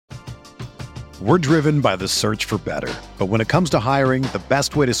We're driven by the search for better. But when it comes to hiring, the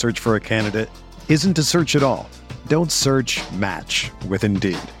best way to search for a candidate isn't to search at all. Don't search, match with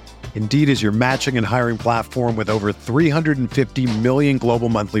Indeed. Indeed is your matching and hiring platform with over 350 million global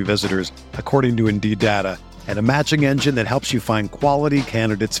monthly visitors, according to Indeed data, and a matching engine that helps you find quality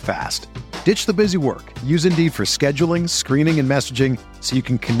candidates fast. Ditch the busy work. Use Indeed for scheduling, screening, and messaging so you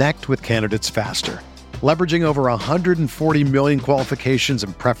can connect with candidates faster. Leveraging over 140 million qualifications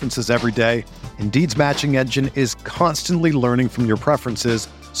and preferences every day, Indeed's matching engine is constantly learning from your preferences,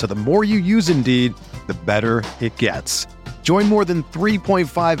 so the more you use Indeed, the better it gets. Join more than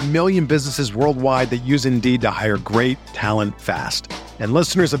 3.5 million businesses worldwide that use Indeed to hire great talent fast. And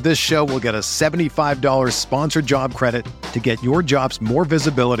listeners of this show will get a $75 sponsored job credit to get your jobs more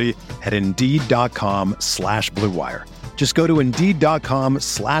visibility at Indeed.com/Blue Wire. Just go to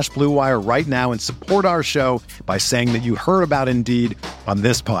Indeed.com/Blue Wire right now and support our show by saying that you heard about Indeed on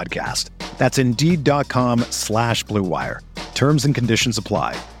this podcast. That's Indeed.com/Blue Wire. Terms and conditions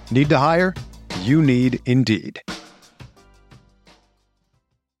apply. Need to hire? You need Indeed.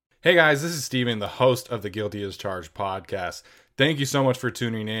 Hey guys, this is Steven, the host of the Guilty as Charged podcast. Thank you so much for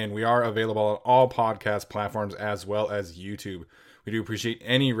tuning in. We are available on all podcast platforms as well as YouTube. We do appreciate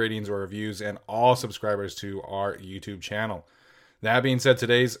any ratings or reviews and all subscribers to our YouTube channel. That being said,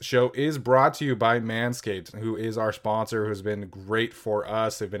 today's show is brought to you by Manscaped, who is our sponsor, who has been great for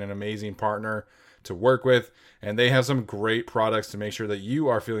us. They've been an amazing partner to work with, and they have some great products to make sure that you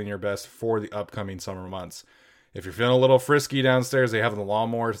are feeling your best for the upcoming summer months. If you're feeling a little frisky downstairs, they have the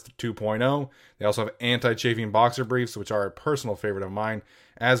Lawnmower 2.0. They also have anti-chafing boxer briefs, which are a personal favorite of mine,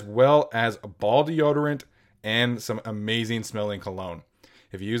 as well as a ball deodorant and some amazing smelling cologne.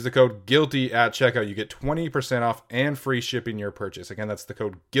 If you use the code GUILTY at checkout, you get 20% off and free shipping your purchase. Again, that's the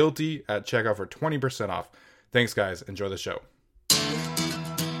code GUILTY at checkout for 20% off. Thanks, guys. Enjoy the show.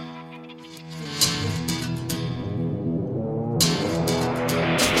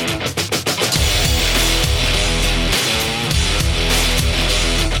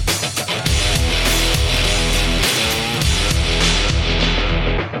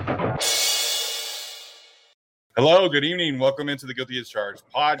 Hello, good evening. Welcome into the Guilty as Charged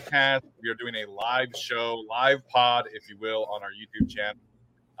podcast. We are doing a live show, live pod, if you will, on our YouTube channel.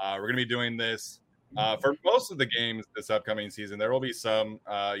 We're going to be doing this for most of the games this upcoming season. There will be some,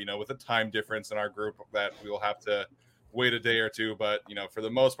 with a time difference in our group that we will have to wait a day or two. But, for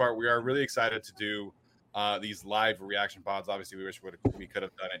the most part, we are really excited to do these live reaction pods. Obviously, we wish we could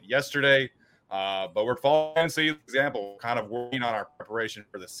have done it yesterday, but we're following Steve's example, kind of working on our preparation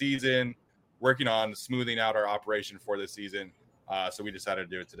for the season, working on smoothing out our operation for this season. So we decided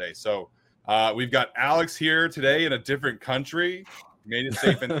to do it today. So we've got Alex here today in a different country. Made it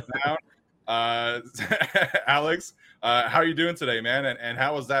safe and sound. Alex, how are you doing today, man? And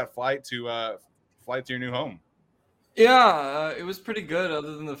how was that flight to your new home? Yeah, it was pretty good,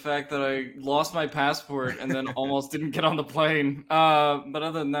 other than the fact that I lost my passport and then almost didn't get on the plane. But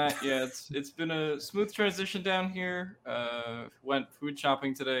other than that, yeah, it's been a smooth transition down here. Went food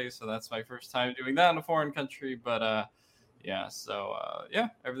shopping today, so that's my first time doing that in a foreign country. But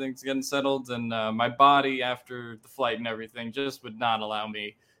everything's getting settled, and my body after the flight and everything just would not allow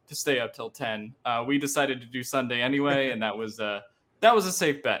me to stay up till 10. We decided to do Sunday anyway, and that was a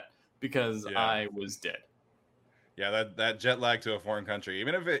safe bet because I was dead. Yeah, that jet lag to a foreign country,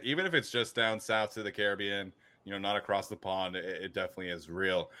 even if it's just down south to the Caribbean, not across the pond, it definitely is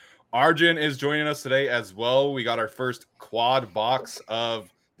real. Arjun is joining us today as well. We got our first quad box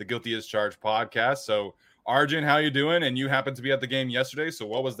of the Guilty as Charged podcast. So, Arjun, how you doing? And you happened to be at the game yesterday. So,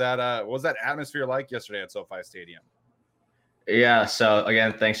 what was that atmosphere like yesterday at SoFi Stadium? Yeah, so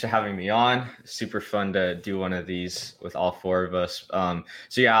again, thanks for having me on. Super fun to do one of these with all four of us. I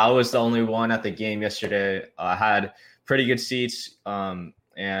was the only one at the game yesterday. I had pretty good seats, and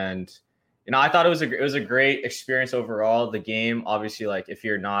I thought it was a great experience overall. The game, obviously, like if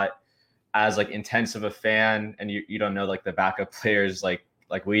you're not as like intense of a fan and you don't know like the backup players like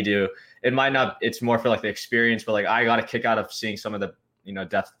we do, it might not. It's more for like the experience, but like I got a kick out of seeing some of the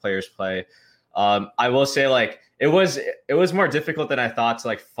depth players play. I will say like it was more difficult than I thought to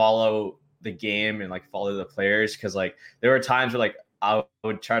like follow the game and like follow the players, because like there were times where like I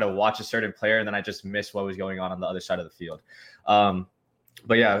would try to watch a certain player and then I just missed what was going on the other side of the field.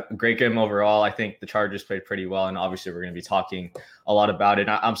 But yeah, great game overall. I think the Chargers played pretty well, and obviously we're going to be talking a lot about it.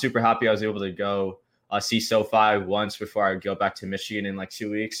 I'm super happy I was able to go see SoFi once before I go back to Michigan in like 2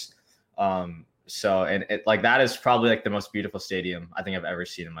 weeks. That is probably like the most beautiful stadium I think I've ever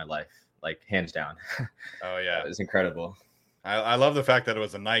seen in my life. Like hands down. Oh yeah. It's incredible. I love the fact that it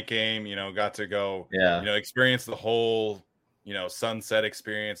was a night game, got to go, experience the whole sunset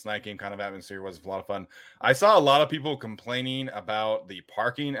experience, night game kind of atmosphere was a lot of fun. I saw a lot of people complaining about the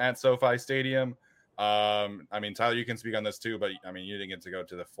parking at SoFi Stadium. I mean, Tyler, you can speak on this too, but I mean, you didn't get to go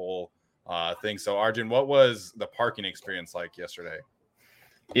to the full thing. So Arjun, what was the parking experience like yesterday?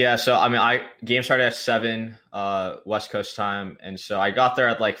 Yeah, so I mean, game started at 7 West Coast time, and so I got there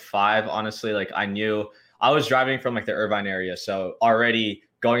at like 5. Honestly, like I knew I was driving from like the Irvine area, so already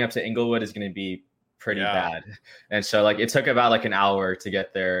going up to Inglewood is going to be pretty bad, and so like it took about like an hour to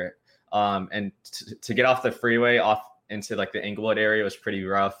get there, and to get off the freeway off into like the Inglewood area was pretty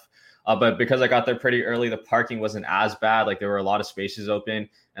rough. But because I got there pretty early, the parking wasn't as bad. Like there were a lot of spaces open,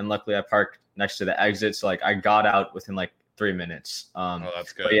 and luckily I parked next to the exit, so like I got out within like 3 minutes.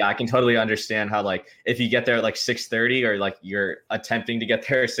 That's good. But yeah, I can totally understand how like if you get there at like 6:30 or like you're attempting to get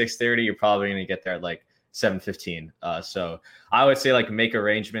there at 6:30, you're probably going to get there at like 7:15. So I would say like make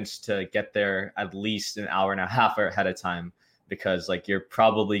arrangements to get there at least an hour and a half ahead of time, because like you're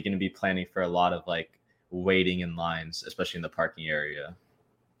probably going to be planning for a lot of like waiting in lines, especially in the parking area.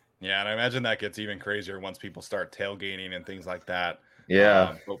 Yeah, and I imagine that gets even crazier once people start tailgating and things like that.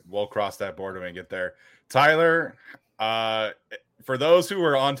 Yeah. But we'll cross that border when we get there. Tyler, for those who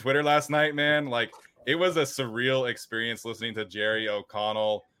were on Twitter last night, man, like it was a surreal experience listening to Jerry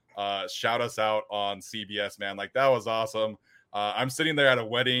O'Connell shout us out on CBS, man. Like that was awesome. I'm sitting there at a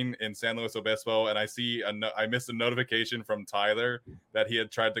wedding in San Luis Obispo, and I missed a notification from Tyler that he had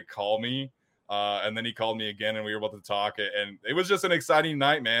tried to call me. And then he called me again, and we were able to talk. And it was just an exciting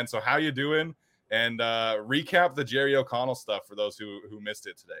night, man. So how you doing? And recap the Jerry O'Connell stuff for those who missed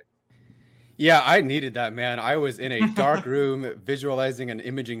it today. Yeah, I needed that, man. I was in a dark room visualizing and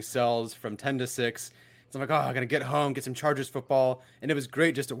imaging cells from 10 to 6. So I'm like, I'm going to get home, get some Chargers football. And it was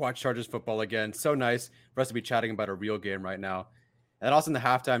great just to watch Chargers football again. So nice for us to be chatting about a real game right now. And then also the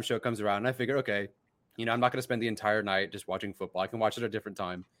halftime show comes around, and I figure, okay, I'm not going to spend the entire night just watching football. I can watch it at a different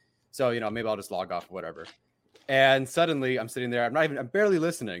time. So, maybe I'll just log off or whatever. And suddenly I'm sitting there. I'm barely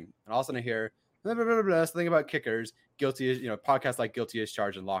listening. And all of a sudden I hear blah, blah, blah, blah, something about kickers, guilty as, podcasts like Guilty as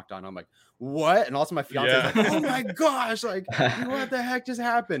Charged and Locked On. I'm like, what? And also my fiance is like, oh my gosh, like what the heck just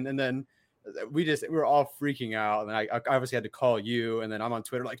happened? And then we were all freaking out. And I obviously had to call you. And then I'm on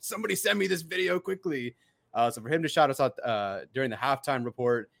Twitter like, somebody send me this video quickly. So for him to shout us out during the halftime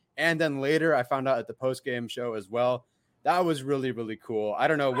report, and then later I found out at the post-game show as well. That was really, really cool. I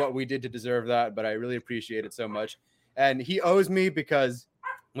don't know what we did to deserve that, but I really appreciate it so much. And he owes me because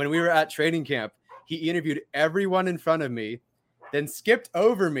when we were at training camp, he interviewed everyone in front of me, then skipped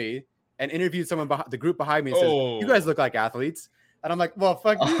over me and interviewed someone the group behind me and said, you guys look like athletes. And I'm like, well,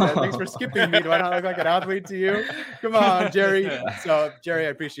 fuck you, man. Thanks for skipping me. Do I not look like an athlete to you? Come on, Jerry. So, Jerry, I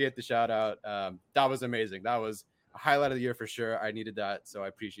appreciate the shout out. That was amazing. That was a highlight of the year for sure. I needed that, so I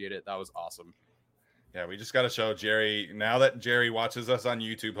appreciate it. That was awesome. Yeah, we just got to show Jerry. Now that Jerry watches us on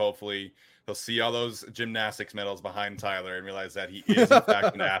YouTube, hopefully he'll see all those gymnastics medals behind Tyler and realize that he is, in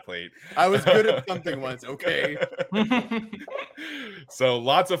fact, an athlete. I was good at something once, okay? So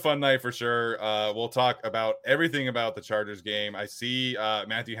lots of fun night for sure. We'll talk about everything about the Chargers game. I see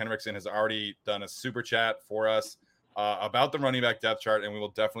Matthew Henriksen has already done a super chat for us about the running back depth chart, and we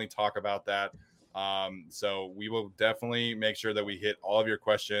will definitely talk about that. So we will definitely make sure that we hit all of your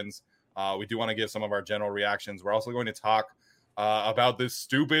questions. We do want to give some of our general reactions. We're also going to talk about this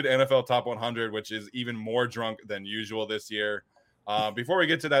stupid NFL Top 100, which is even more drunk than usual this year. Before we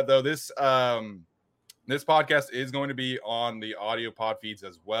get to that, though, this podcast is going to be on the audio pod feeds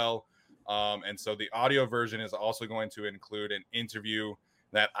as well. And so the audio version is also going to include an interview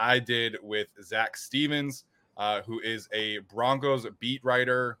that I did with Zach Stevens, who is a Broncos beat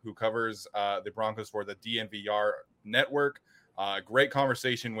writer who covers the Broncos for the DNVR network. Great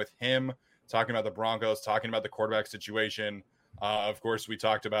conversation with him, talking about the Broncos, talking about the quarterback situation. Of course, we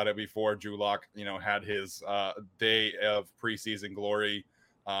talked about it before Drew Lock, had his day of preseason glory.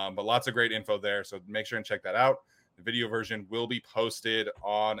 But lots of great info there. So make sure and check that out. The video version will be posted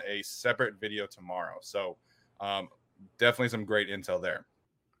on a separate video tomorrow. So definitely some great intel there.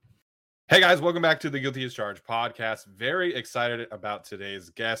 Hey guys, welcome back to the Guilty as Charged podcast. Very excited about today's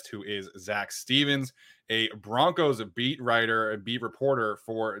guest, who is Zach Stevens, a Broncos beat writer and beat reporter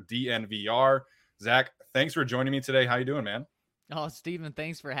for DNVR. Zach, thanks for joining me today. How you doing, man? Oh, Steven,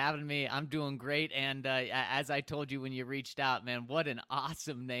 thanks for having me. I'm doing great. And as I told you when you reached out, man, what an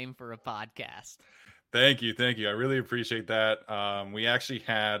awesome name for a podcast. Thank you. I really appreciate that. We actually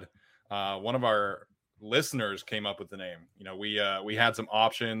had one of our listeners came up with the name. We had some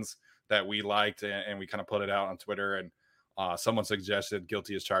options that we liked, and we kind of put it out on Twitter, and someone suggested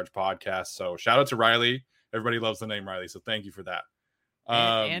Guilty as Charged podcast. So shout out to Riley. Everybody loves the name Riley, so thank you for that.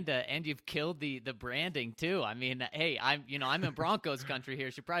 And you've killed the branding too. I mean, hey, I'm in Broncos country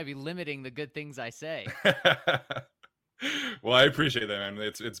here. Should probably be limiting the good things I say. Well, I appreciate that, man.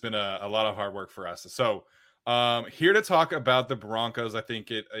 It's been a lot of hard work for us. So, here to talk about the Broncos, I think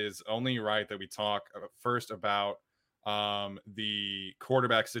it is only right that we talk first about the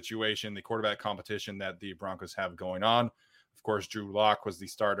quarterback situation, the quarterback competition that the Broncos have going on. Of course, Drew Lock was the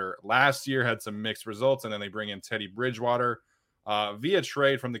starter last year, had some mixed results, and then they bring in Teddy Bridgewater via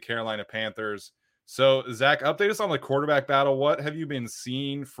trade from the Carolina Panthers. So, Zach, update us on the quarterback battle. What have you been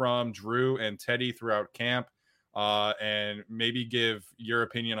seeing from Drew and Teddy throughout camp? And maybe give your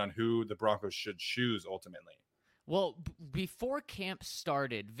opinion on who the Broncos should choose ultimately. Well, before camp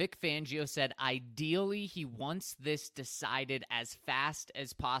started, Vic Fangio said ideally he wants this decided as fast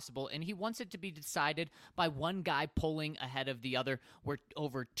as possible, and he wants it to be decided by one guy pulling ahead of the other. We're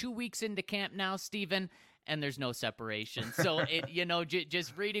over 2 weeks into camp now, Steven, and there's no separation. So,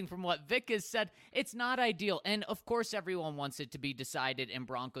 just reading from what Vic has said, it's not ideal. And, of course, everyone wants it to be decided in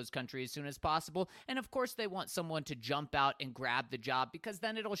Broncos country as soon as possible. And, of course, they want someone to jump out and grab the job because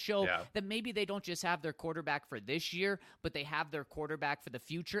then it'll show that maybe they don't just have their quarterback for this year, but they have their quarterback for the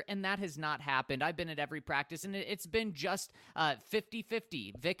future, and that has not happened. I've been at every practice, and it's been just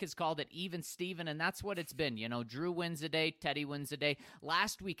 50-50. Vic has called it even Steven, and that's what it's been. Drew wins a day, Teddy wins a day.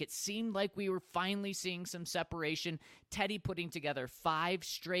 Last week, it seemed like we were finally seeing some separation. Teddy putting together 5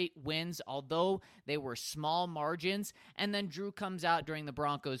 straight wins, although they were small margins. And then Drew comes out during the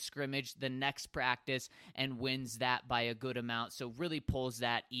Broncos scrimmage the next practice and wins that by a good amount. So really pulls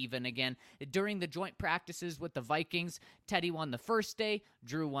that even again. During the joint practices with the Vikings, Teddy won the first day,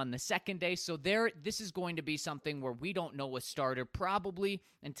 Drew won the second day. So this is going to be something where we don't know a starter probably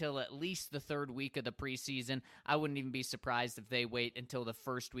until at least the 3rd week of the preseason. I wouldn't even be surprised if they wait until the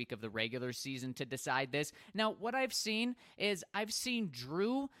 1st week of the regular season to decide this. Now, what I've seen is I've seen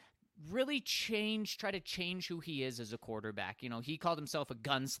Drew really try to change who he is as a quarterback. He called himself a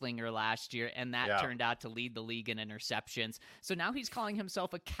gunslinger last year, and that turned out to lead the league in interceptions. So now he's calling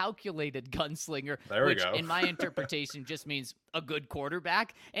himself a calculated gunslinger, which in my interpretation just means a good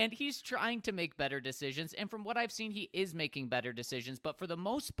quarterback. And he's trying to make better decisions. And from what I've seen, he is making better decisions. But for the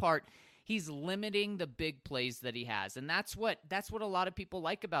most part, he's limiting the big plays that he has. And that's what a lot of people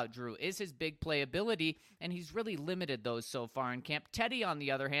like about Drew is his big play ability, and he's really limited those so far in camp. Teddy, on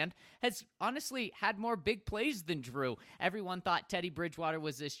the other hand, has honestly had more big plays than Drew. Everyone thought Teddy Bridgewater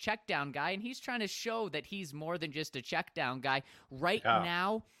was this check down guy, and he's trying to show that he's more than just a check down guy. Right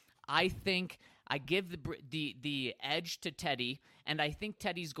now, I think I give the edge to Teddy, and I think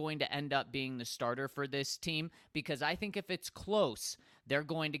Teddy's going to end up being the starter for this team because I think if it's close, they're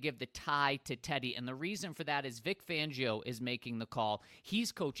going to give the tie to Teddy. And the reason for that is Vic Fangio is making the call.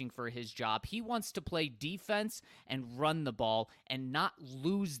 He's coaching for his job. He wants to play defense and run the ball and not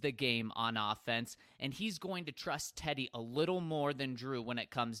lose the game on offense. And he's going to trust Teddy a little more than Drew when it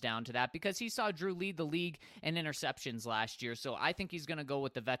comes down to that because he saw Drew lead the league in interceptions last year. So I think he's going to go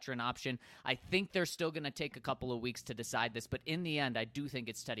with the veteran option. I think they're still going to take a couple of weeks to decide this, but in the end, I do think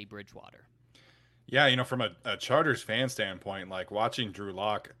it's Teddy Bridgewater. Yeah, from a Chargers fan standpoint, like watching Drew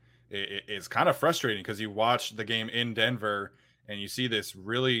Lock is kind of frustrating because you watch the game in Denver and you see this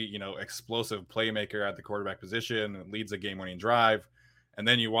really, explosive playmaker at the quarterback position, leads a game-winning drive, and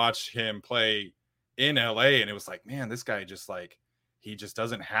then you watch him play in LA and it was like, man, this guy he just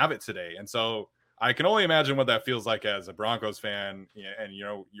doesn't have it today. And so I can only imagine what that feels like as a Broncos fan, and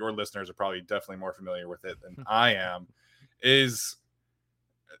your listeners are probably definitely more familiar with it than I am.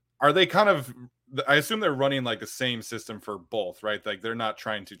 Are they kind of? I assume they're running like the same system for both, right? Like they're not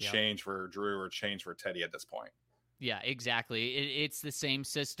trying to change for Drew or change for Teddy at this point. Yeah, exactly. It's the same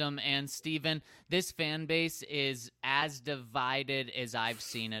system. And Steven, this fan base is as divided as I've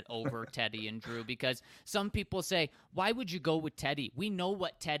seen it over Teddy and Drew, because some people say, why would you go with Teddy? We know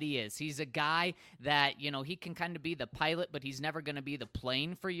what Teddy is. He's a guy that, he can kind of be the pilot, but he's never going to be the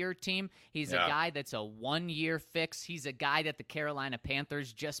plane for your team. He's a guy that's a 1-year fix. He's a guy that the Carolina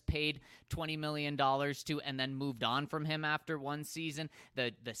Panthers just paid $20 million to and then moved on from him after one season.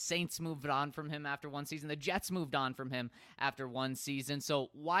 The Saints moved on from him after one season. The Jets moved on from him after one season. So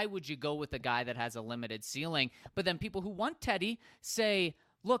why would you go with a guy that has a limited ceiling? But then people who want Teddy say,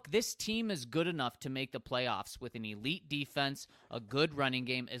 look, this team is good enough to make the playoffs with an elite defense, a good running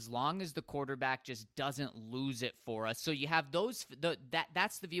game, as long as the quarterback just doesn't lose it for us. So you have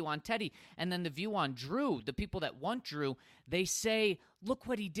that's the view on Teddy. And then the view on Drew, the people that want Drew, they say, look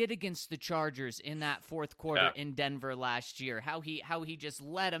what he did against the Chargers in that fourth quarter in Denver last year. How he just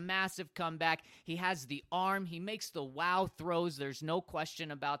led a massive comeback. He has the arm. He makes the wow throws. There's no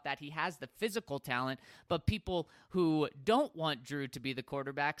question about that. He has the physical talent, but people who don't want Drew to be the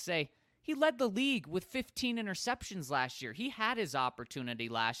quarterback say, he led the league with 15 interceptions last year. He had his opportunity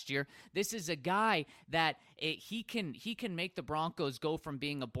last year. This is a guy that he can make the Broncos go from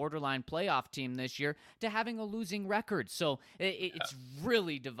being a borderline playoff team this year to having a losing record. So it's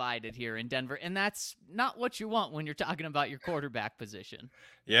really divided here in Denver, and that's not what you want when you're talking about your quarterback position.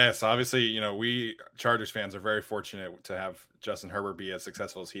 Yes, obviously, we Chargers fans are very fortunate to have Justin Herbert be as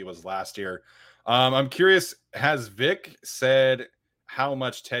successful as he was last year. I'm curious, has Vic said how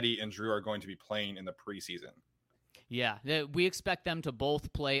much Teddy and Drew are going to be playing in the preseason? Yeah, we expect them to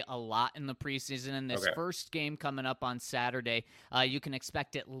both play a lot in the preseason. And this first game coming up on Saturday, you can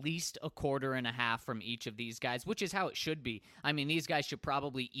expect at least a quarter and a half from each of these guys, which is how it should be. I mean, these guys should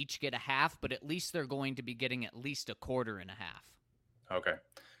probably each get a half, but at least they're going to be getting at least a quarter and a half. Okay,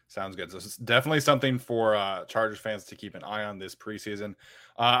 sounds good. So it's definitely something for Chargers fans to keep an eye on this preseason.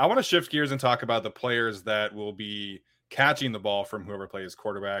 I want to shift gears and talk about the players that will be catching the ball from whoever plays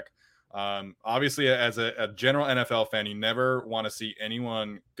quarterback. Obviously, as a general NFL fan, you never want to see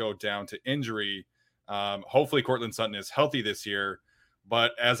anyone go down to injury. Hopefully, Courtland Sutton is healthy this year.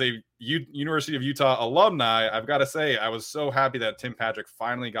 But as a University of Utah alumni, I've got to say, I was so happy that Tim Patrick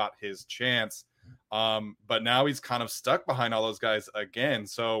finally got his chance. But now he's kind of stuck behind all those guys again.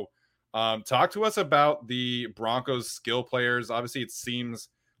 So talk to us about the Broncos skill players. Obviously, it seems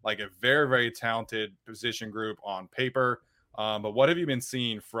like a very, very talented position group on paper. But what have you been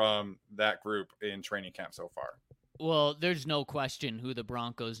seeing from that group in training camp so far? Well, there's no question who the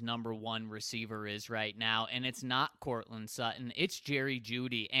Broncos' number one receiver is right now, and it's not Courtland Sutton. It's Jerry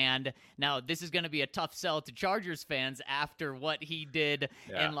Jeudy. And now this is going to be a tough sell to Chargers fans after what he did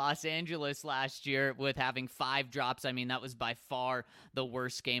in Los Angeles last year with having 5 drops. I mean, that was by far the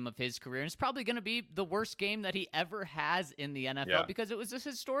worst game of his career. And it's probably going to be the worst game that he ever has in the NFL because it was a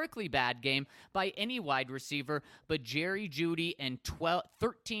historically bad game by any wide receiver. But Jerry Jeudy in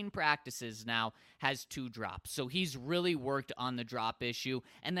 13 practices now has 2 drops. So he's really worked on the drop issue.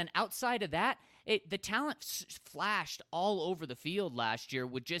 And then outside of that, the talent flashed all over the field last year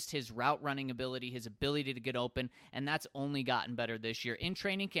with just his route running ability, his ability to get open, and that's only gotten better this year. In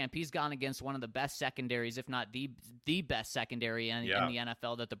training camp, he's gone against one of the best secondaries, if not the best secondary in the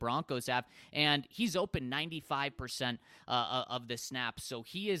NFL that the Broncos have, and he's open 95% of the snaps. So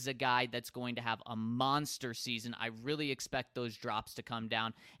he is a guy that's going to have a monster season. I really expect those drops to come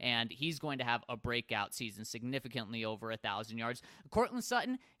down, and he's going to have a breakout season, significantly over 1,000 yards. Courtland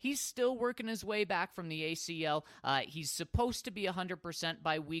Sutton, he's still working his way back from the ACL. He's supposed to be 100%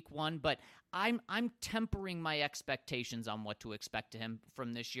 by week 1, but I'm tempering my expectations on what to expect to him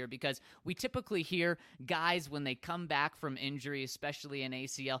from this year because we typically hear guys when they come back from injury, especially an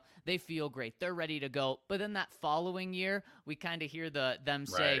ACL, they feel great. They're ready to go. But then that following year, we kind of hear them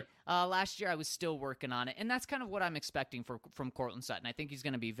say, last year I was still working on it. And that's kind of what I'm expecting from Courtland Sutton. I think he's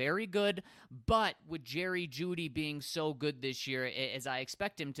going to be very good, but with Jerry Jeudy being so good this year, as I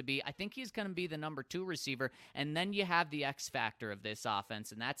expect him to be, I think he's going to be the number 2 receiver. And then you have the X factor of this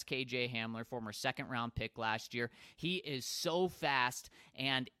offense, and that's KJ Hamler, former second-round pick last year. He is so fast,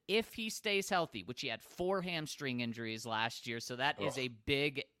 and if he stays healthy, which he had 4 hamstring injuries last year, so that is a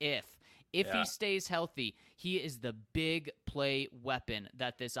big if. If he stays healthy, he is the big play weapon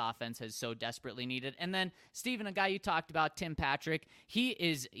that this offense has so desperately needed. And then, Steven, a guy you talked about, Tim Patrick, he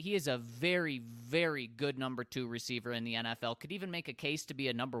is a very, very good number 2 receiver in the NFL. Could even make a case to be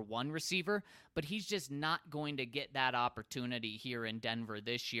a number 1 receiver, but he's just not going to get that opportunity here in Denver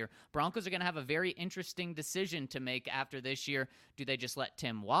this year. Broncos are going to have a very interesting decision to make after this year. Do they just let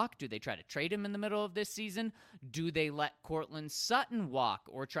Tim walk? Do they try to trade him in the middle of this season? Do they let Courtland Sutton walk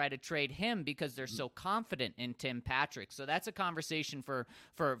or try to trade him because they're so confident in Tim Patrick? So that's a conversation for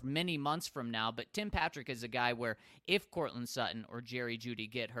many months from now. But Tim Patrick is a guy where if Courtland Sutton or Jerry Jeudy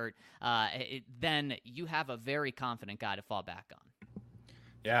get hurt, then you have a very confident guy to fall back on.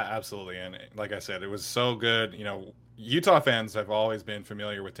 Yeah, absolutely. And like I said, it was so good. Utah fans have always been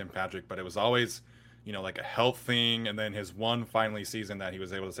familiar with Tim Patrick, but it was always, like a health thing. And then his one finally season that he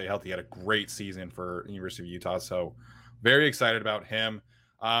was able to stay healthy, he had a great season for University of Utah. So very excited about him.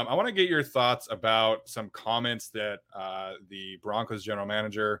 I want to get your thoughts about some comments that the Broncos general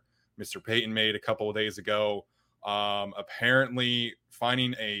manager, Mr. Payton, made a couple of days ago. Apparently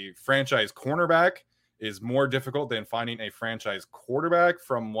finding a franchise cornerback is more difficult than finding a franchise quarterback,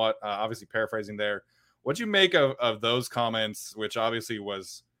 from what, obviously paraphrasing there. What'd you make of those comments, which obviously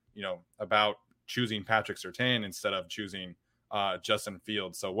was, about choosing Patrick Surtain instead of choosing Justin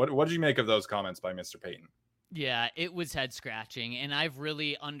Fields. So what did you make of those comments by Mr. Payton? Yeah, it was head scratching, and I've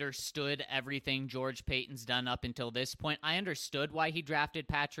really understood everything George Payton's done up until this point. I understood why he drafted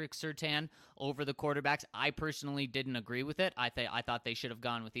Patrick Surtain over the quarterbacks. I personally didn't agree with it. I thought they should have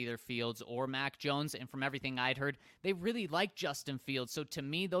gone with either Fields or Mac Jones, and from everything I'd heard, they really like Justin Fields. So to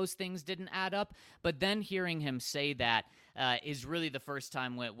me, those things didn't add up. But then hearing him say that is really the first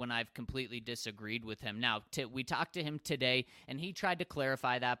time when I've completely disagreed with him. Now, we talked to him today, and he tried to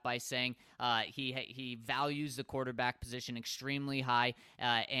clarify that by saying he values the quarterback position extremely high,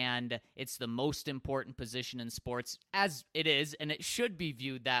 and it's the most important position in sports, as it is, and it should be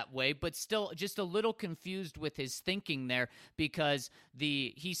viewed that way, but still just a little confused with his thinking there, because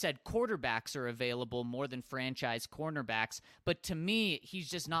he said quarterbacks are available more than franchise cornerbacks, but to me, he's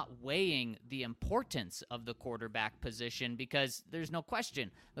just not weighing the importance of the quarterback position, because there's no question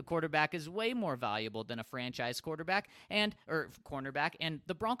the quarterback is way more valuable than a franchise quarterback or cornerback, and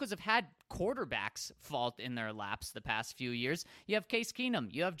the Broncos have had quarterbacks fall in their laps the past few years. You have Case Keenum,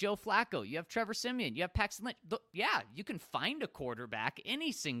 you have Joe Flacco, you have Trevor Siemian, you have Paxton Lynch. Yeah, you can find a quarterback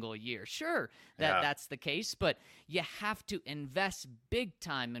any single year. Sure, that's the case, but you have to invest big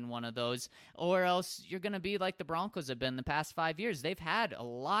time in one of those, or else you're going to be like the Broncos have been the past 5 years. They've had a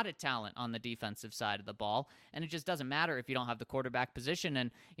lot of talent on the defensive side of the ball, and it just doesn't matter if you don't have the quarterback position.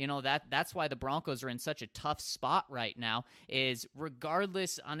 And that's why the Broncos are in such a tough spot right now, is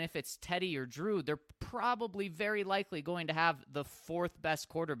regardless on if it's Teddy or Drew, they're probably very likely going to have the fourth best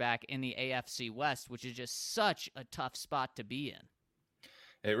quarterback in the AFC West, which is just such a tough spot to be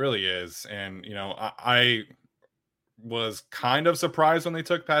in. It really is. And, I was kind of surprised when they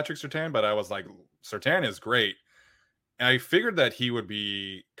took Patrick Surtain, but I was like, Surtain is great. And I figured that he would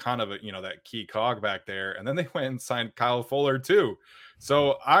be kind of that key cog back there. And then they went and signed Kyle Fuller too.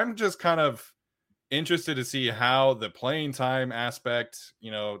 So I'm just kind of interested to see how the playing time aspect,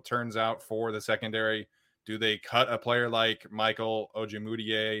 turns out for the secondary. Do they cut a player like Michael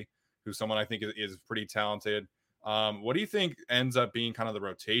Ojemudia, who's someone I think is pretty talented? What do you think ends up being kind of the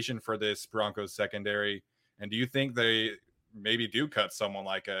rotation for this Broncos secondary? And do you think they maybe do cut someone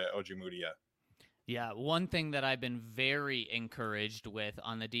like Ojemudia? Yeah, one thing that I've been very encouraged with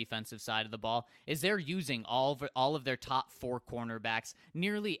on the defensive side of the ball is they're using all of their top 4 cornerbacks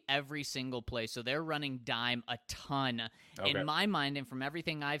nearly every single play. So they're running dime a ton. Okay. In my mind, and from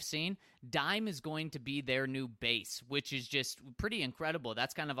everything I've seen, dime is going to be their new base, which is just pretty incredible.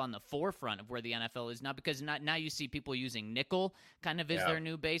 That's kind of on the forefront of where the NFL is now, because now you see people using nickel kind of is their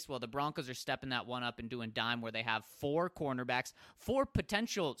new base. Well, the Broncos are stepping that one up and doing dime, where they have 4 cornerbacks, 4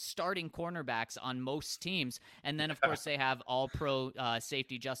 potential starting cornerbacks on most teams. And then, of course, they have all-pro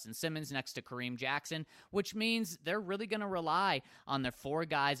safety Justin Simmons next to Kareem Jackson, which means they're really going to rely on their 4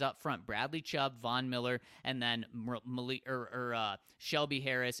 guys up front, Bradley Chubb, Von Miller, and then Shelby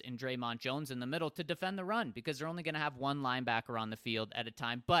Harris and Draymond Jones in the middle to defend the run, because they're only going to have 1 linebacker on the field at a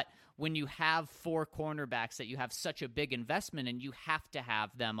time. But when you have 4 cornerbacks that you have such a big investment in, you have to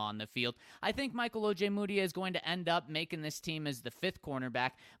have them on the field. I think Michael Ojemudia is going to end up making this team as the 5th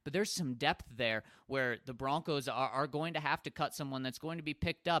cornerback, but there's some depth there where the Broncos are going to have to cut someone that's going to be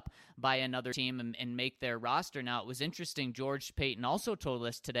picked up by another team and make their roster. Now, it was interesting, George Payton also told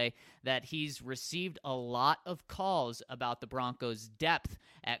us today that he's received a lot of calls about the Broncos' depth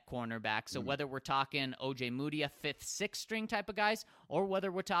at cornerback. So whether we're talking Ojemudia, 5th, 6th string type of guys, or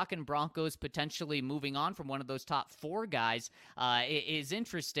whether we're talking Broncos potentially moving on from one of those top 4 guys, it is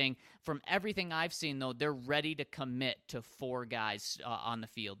interesting. From everything I've seen, though, they're ready to commit to 4 guys on the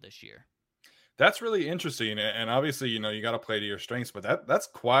field this year. That's really interesting. And obviously, you got to play to your strengths, but that's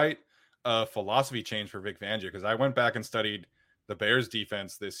quite a philosophy change for Vic Fangio, because I went back and studied the Bears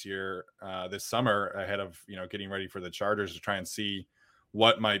defense this summer ahead of, getting ready for the Chargers, to try and see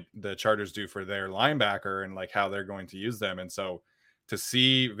what the Chargers do for their linebacker and like how they're going to use them. And so to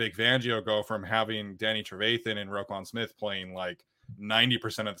see Vic Fangio go from having Danny Trevathan and Roquan Smith playing like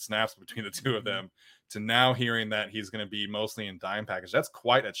 90% of the snaps between the two of them to now hearing that he's going to be mostly in dime package, that's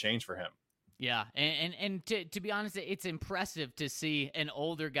quite a change for him. Yeah, and to be honest, it's impressive to see an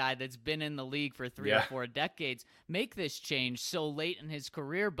older guy that's been in the league for 3 or 4 decades make this change so late in his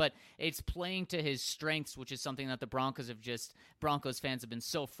career, but it's playing to his strengths, which is something that the Broncos fans have been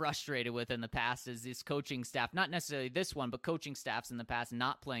so frustrated with in the past, is this coaching staff, not necessarily this one, but coaching staffs in the past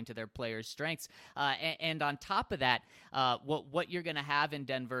not playing to their players' strengths. And on top of that, what you're going to have in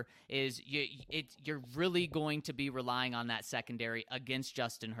Denver is you're really going to be relying on that secondary against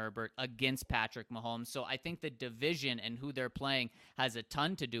Justin Herbert, against Patrick Mahomes. So I think the division and who they're playing has a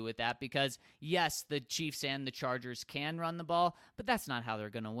ton to do with that because, yes, the Chiefs and the Chargers can run the ball, but that's not how they're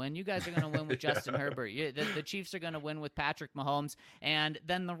going to win. You guys are going to win with Justin Herbert. The Chiefs are going to win with Patrick Mahomes. And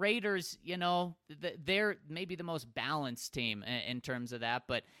then the Raiders, they're maybe the most balanced team in terms of that.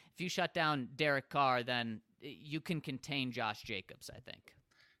 But if you shut down Derek Carr, then you can contain Josh Jacobs, I think.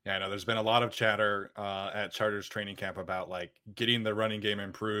 Yeah, I know there's been a lot of chatter at Chargers training camp about like getting the running game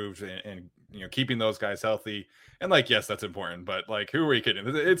improved and keeping those guys healthy. And like, yes, that's important, but like, who are we kidding?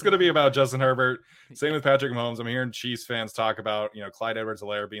 It's going to be about Justin Herbert. Same with Patrick Mahomes. I'm hearing Chiefs fans talk about Clyde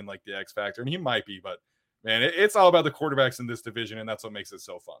Edwards-Helaire being like the X factor, and he might be, but man, it's all about the quarterbacks in this division, and that's what makes it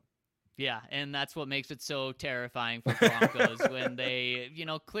so fun. Yeah, and that's what makes it so terrifying for Broncos when they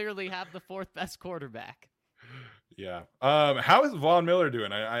clearly have the fourth best quarterback. Yeah. How is Von Miller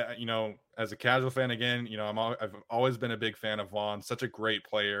doing? I as a casual fan again, I've always been a big fan of Von. Such a great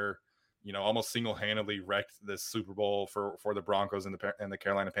player. Almost single-handedly wrecked this Super Bowl for the Broncos and the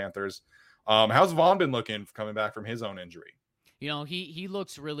Carolina Panthers. How's Von been looking coming back from his own injury? He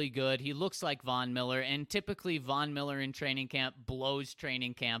looks really good. He looks like Von Miller, and typically Von Miller in training camp blows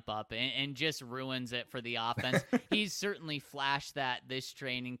training camp up and just ruins it for the offense. He's certainly flashed that this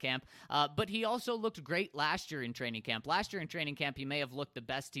training camp, but he also looked great last year in training camp. Last year in training camp, he may have looked the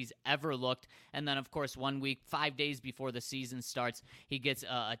best he's ever looked, and then, of course, 1 week, 5 days before the season starts, he gets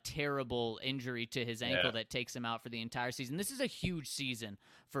a terrible injury to his ankle that takes him out for the entire season. This is a huge season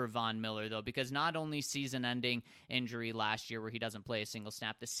for Von Miller, though, because not only season-ending injury last year where he doesn't play a single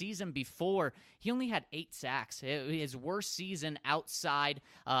snap, the season before, he only had 8 sacks. His worst season outside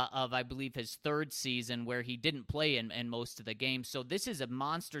of, I believe, his third season where he didn't play in most of the games. So this is a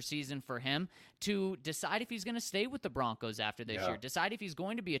monster season for him to decide if he's going to stay with the Broncos after this year, decide if he's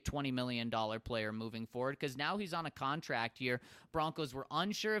going to be a $20 million player moving forward, because now he's on a contract year. Broncos were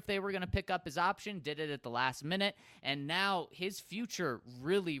unsure if they were going to pick up his option, did it at the last minute, and now his future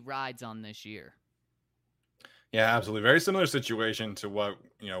really rides on this year. Yeah, absolutely. Very similar situation to what,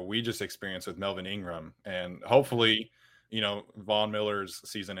 we just experienced with Melvin Ingram. And hopefully, Von Miller's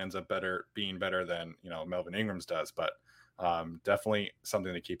season ends up being better than, Melvin Ingram's does. But definitely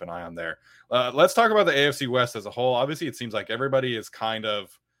something to keep an eye on there. Let's talk about the AFC West as a whole. Obviously, it seems like everybody is kind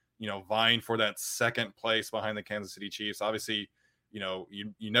of, vying for that second place behind the Kansas City Chiefs. Obviously,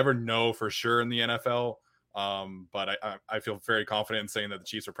 you never know for sure in the NFL. But I feel very confident in saying that the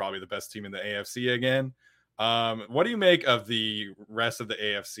Chiefs are probably the best team in the AFC again. What do you make of the rest of the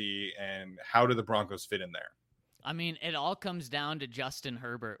AFC, and how do the Broncos fit in there? I mean, it all comes down to Justin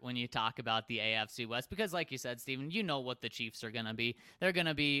Herbert when you talk about the AFC West, because like you said, Steven, you know what the Chiefs are going to be. They're going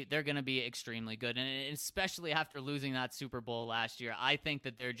to be extremely good. And especially after losing that Super Bowl last year, I think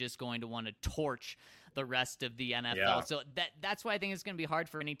that they're just going to want to torch the rest of the NFL. Yeah. So that's why I think it's going to be hard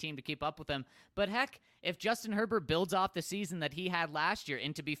for any team to keep up with them. But heck, if Justin Herbert builds off the season that he had last year,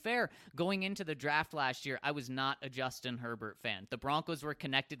 and to be fair, going into the draft last year, I was not a Justin Herbert fan. The Broncos were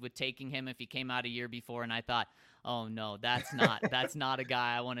connected with taking him if he came out a year before, and I thought, oh no, that's not a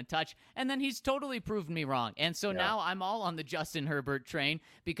guy I want to touch. And then he's totally proved me wrong. And so now I'm all on the Justin Herbert train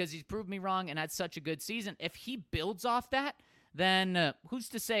because he's proved me wrong and had such a good season. If he builds off that, then who's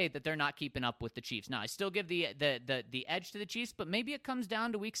to say that they're not keeping up with the Chiefs? Now, I still give the edge to the Chiefs, but maybe it comes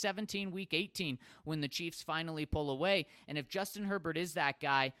down to week 17, week 18, when the Chiefs finally pull away. And if Justin Herbert is that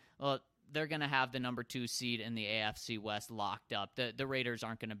guy, well, they're going to have the number 2 seed in the AFC West locked up. The Raiders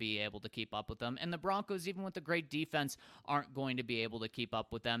aren't going to be able to keep up with them. And the Broncos, even with the great defense, aren't going to be able to keep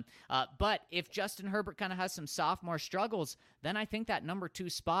up with them. But if Justin Herbert kind of has some sophomore struggles, then I think that number 2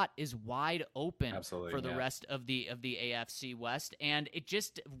 spot is wide open for the rest of the AFC West. And it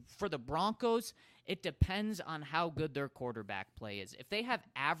just, for the Broncos, it depends on how good their quarterback play is. If they have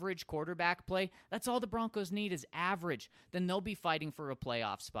average quarterback play, that's all the Broncos need is average. Then they'll be fighting for a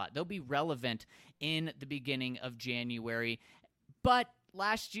playoff spot. They'll be relevant in the beginning of January. But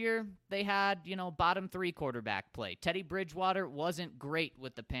last year, they had, bottom 3 quarterback play. Teddy Bridgewater wasn't great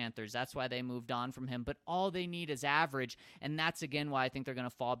with the Panthers. That's why they moved on from him. But all they need is average. And that's, again, why I think they're going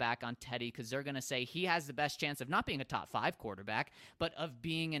to fall back on Teddy, because they're going to say he has the best chance of not being a top 5 quarterback, but of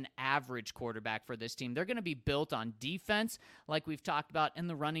being an average quarterback for this team. They're going to be built on defense, like we've talked about, in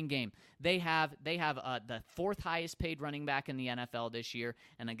the running game. They have the 4th highest paid running back in the NFL this year,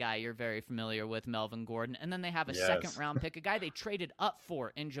 and a guy you're very familiar with, Melvin Gordon. And then they have a second-round pick, a guy they traded up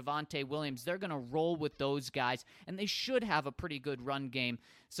for in Javonte Williams. They're going to roll with those guys, and they should have a pretty good run game.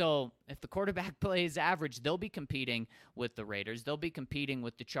 So if the quarterback play is average, they'll be competing with the Raiders. They'll be competing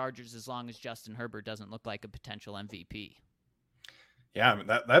with the Chargers as long as Justin Herbert doesn't look like a potential MVP. Yeah, I mean,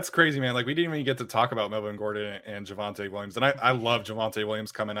 that's crazy, man. Like, we didn't even get to talk about Melvin Gordon and Javonte Williams. And I love Javonte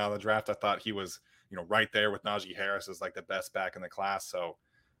Williams coming out of the draft. I thought he was, right there with Najee Harris as like the best back in the class. So,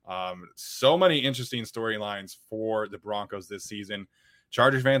 so many interesting storylines for the Broncos this season.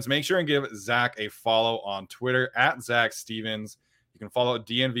 Chargers fans, make sure and give Zach a follow on Twitter at Zach Stevens. You can follow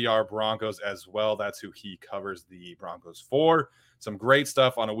DNVR Broncos as well. That's who he covers the Broncos for. Some great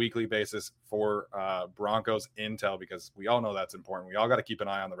stuff on a weekly basis for Broncos intel, because we all know that's important. We all got to keep an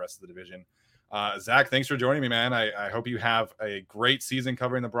eye on the rest of the division. Zach, thanks for joining me, man. I hope you have a great season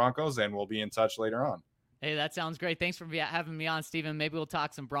covering the Broncos, and we'll be in touch later on. Hey, that sounds great. Thanks for having me on, Steven. Maybe we'll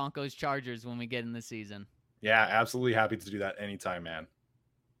talk some Broncos Chargers when we get in the season. Yeah, absolutely happy to do that anytime, man.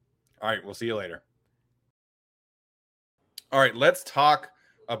 All right, we'll see you later. All right, let's talk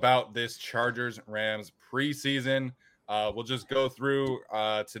about this Chargers-Rams preseason. We'll just go through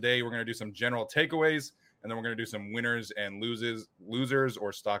today. We're going to do some general takeaways, and then we're going to do some winners and losers,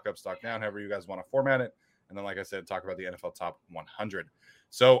 or stock up, stock down, however you guys want to format it. And then, like I said, talk about the NFL Top 100.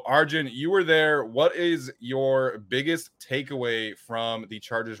 So, Arjun, you were there. What is your biggest takeaway from the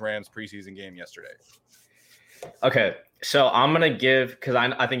Chargers-Rams preseason game yesterday? Okay, so I'm going to give, because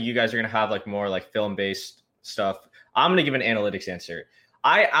I think you guys are going to have like more like film-based stuff. I'm going to give an analytics answer.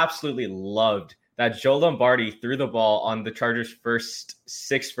 I absolutely loved that Joe Lombardi threw the ball on the Chargers' first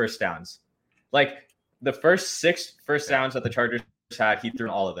 6 first downs. Like the first 6 first downs that the Chargers had, he threw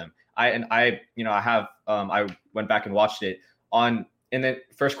all of them. I went back and watched it in the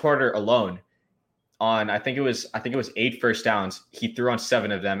first quarter alone. I think it was 8 first downs. He threw on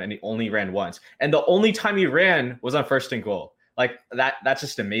 7 of them, and he only ran once. And the only time he ran was on 1st and goal. Like that's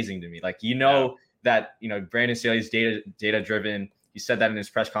just amazing to me. Like, that, Brandon Staley's data driven. He said that in his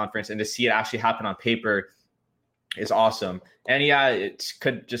press conference, and to see it actually happen on paper is awesome. And yeah, it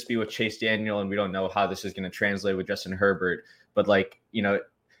could just be with Chase Daniel, and we don't know how this is going to translate with Justin Herbert. But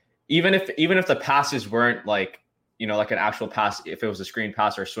even if the passes weren't like an actual pass, if it was a screen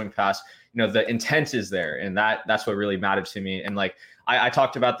pass or a swing pass, the intent is there, and that's what really mattered to me. And like I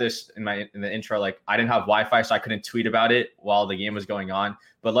talked about this in the intro, like I didn't have Wi-Fi, so I couldn't tweet about it while the game was going on.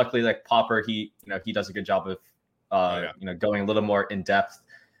 But luckily, like Popper, he does a good job of going a little more in depth.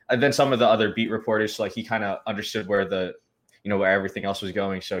 And then some of the other beat reporters, like he kind of understood where where everything else was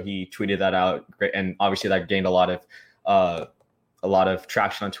going, so he tweeted that out. Great, and obviously that gained a lot of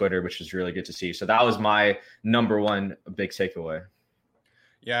traction on Twitter, which was really good to see. So that was my number one big takeaway.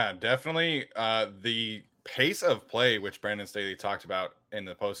 Yeah, definitely. The pace of play, which Brandon Staley talked about in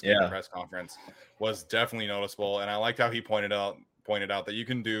the post-game press conference, was definitely noticeable. And I liked how he pointed out that you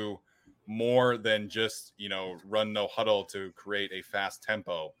can do more than just, run no huddle to create a fast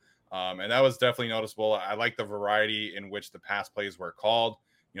tempo. And that was definitely noticeable. I like the variety in which the pass plays were called.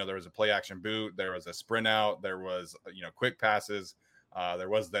 There was a play action boot, there was a sprint out, there was, quick passes. There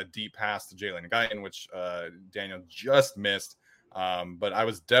was that deep pass to Jalen Guyton, which Daniel just missed. But I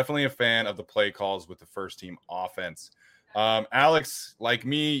was definitely a fan of the play calls with the first team offense. Alex, like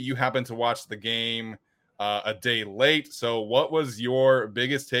me, you happened to watch the game a day late. So what was your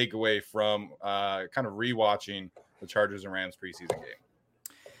biggest takeaway from kind of rewatching the Chargers and Rams preseason game?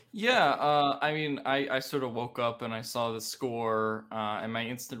 Yeah, I sort of woke up and I saw the score, and my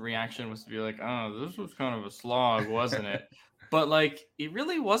instant reaction was to be like, oh, this was kind of a slog, wasn't it? But like, it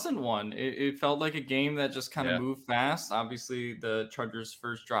really wasn't one. It felt like a game that just kind of moved fast. Obviously, the Chargers'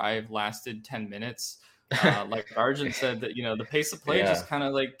 first drive lasted 10 minutes. Like Arjun said, that the pace of play just kind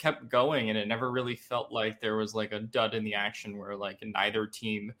of like kept going, and it never really felt like there was like a dud in the action where like neither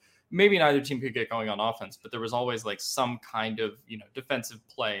team could get going on offense, but there was always like some kind of defensive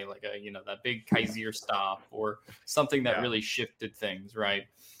play, like that big Kaiser stop or something that really shifted things, right?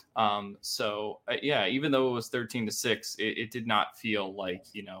 Even though it was 13-6, it did not feel like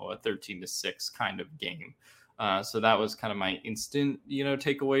a 13-6 kind of game. So that was kind of my instant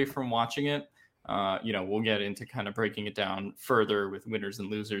takeaway from watching it. We'll get into kind of breaking it down further with winners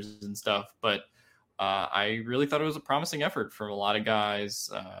and losers and stuff, but I really thought it was a promising effort from a lot of guys.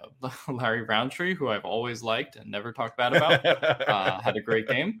 Larry Roundtree, who I've always liked and never talked bad about, had a great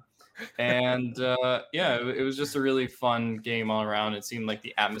game. And it was just a really fun game all around. It seemed like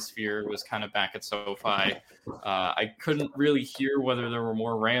the atmosphere was kind of back at SoFi. I couldn't really hear whether there were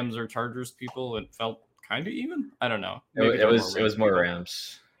more Rams or Chargers people. It felt kind of even. I don't know. It was more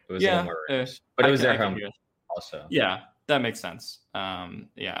Rams. It was more Rams. But it was their home also. Yeah. That makes sense.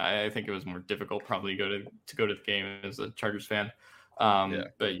 I think it was more difficult probably to go to the game as a Chargers fan.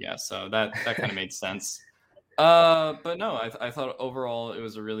 But yeah, so that kind of made sense. But no, I thought overall it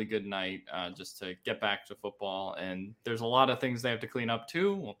was a really good night just to get back to football. And there's a lot of things they have to clean up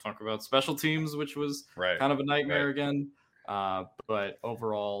too. We'll talk about special teams, which was kind of a nightmare again. But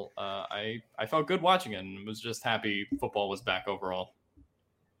overall, I felt good watching it and was just happy football was back overall.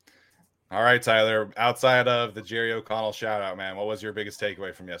 All right, Tyler, outside of the Jerry O'Connell shout out, man, what was your biggest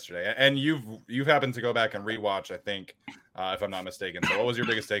takeaway from yesterday? And you've happened to go back and rewatch, I think, if I'm not mistaken. So what was your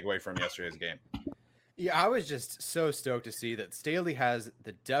biggest takeaway from yesterday's game? Yeah, I was just so stoked to see that Staley has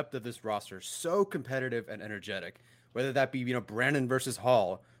the depth of this roster so competitive and energetic, whether that be, Brandon versus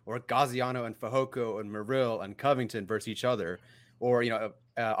Hall, or Gaziano and Fehoko and Merrill and Covington versus each other, or,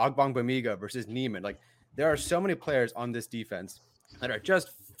 Ogbongbemiga versus Neiman. Like, there are so many players on this defense that are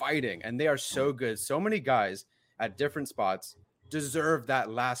just fighting, and they are so good. So many guys at different spots deserve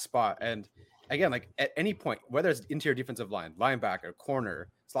that last spot. And again, like at any point, whether it's interior defensive line, linebacker, corner,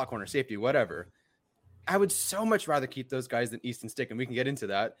 slot corner, safety, whatever, I would so much rather keep those guys than Easton Stick, and we can get into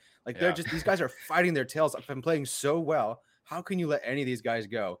that. Like they're just, these guys are fighting their tails off and playing so well. How can you let any of these guys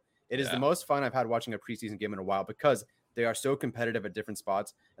go? It is the most fun I've had watching a preseason game in a while because they are so competitive at different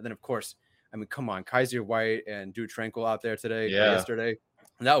spots. And then of course, I mean, come on, Kaiser White and Drew Tranquil out there yesterday.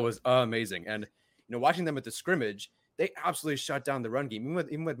 That was amazing. And, watching them at the scrimmage, they absolutely shut down the run game,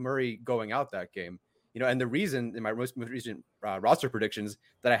 even with Murray going out that game. And the reason in my most recent roster predictions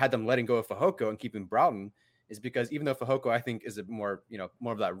that I had them letting go of Fehoko and keeping Broughton is because even though Fehoko, I think, is a more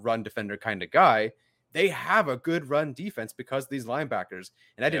of that run defender kind of guy, they have a good run defense because of these linebackers.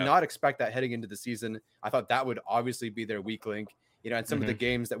 And I did not expect that heading into the season. I thought that would obviously be their weak link. And some of the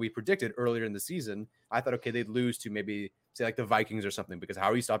games that we predicted earlier in the season, I thought, okay, they'd lose to maybe say like the Vikings or something, because how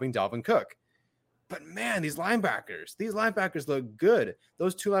are you stopping Dalvin Cook? But man, these linebackers look good.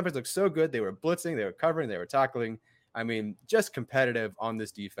 Those two linebackers look so good. They were blitzing, they were covering, they were tackling. I mean, just competitive on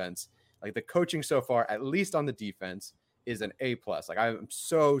this defense. Like the coaching so far, at least on the defense, is an A+. Like I'm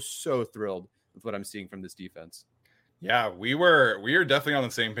so thrilled with what I'm seeing from this defense. Yeah, we are definitely on the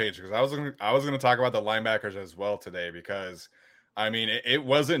same page, because I was going to talk about the linebackers as well today, because I mean, it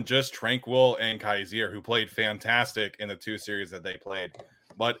wasn't just Tranquil and Kaiser who played fantastic in the two series that they played,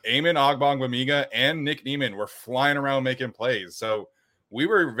 but Eamon Ogbongbemiga and Nick Neiman were flying around making plays. So we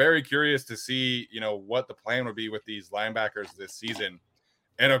were very curious to see, what the plan would be with these linebackers this season.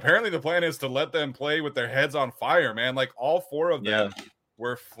 And apparently the plan is to let them play with their heads on fire, man. Like all four of them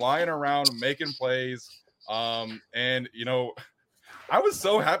were flying around making plays. And, I was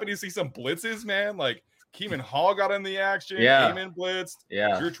so happy to see some blitzes, man. Like, Keeman Hall got in the action. Eamon blitzed.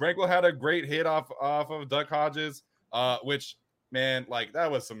 Drew Tranquil had a great hit off of Duck Hodges, which, man, like that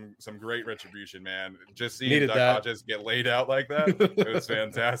was some great retribution, man. Just seeing Duck Hodges get laid out like that, it was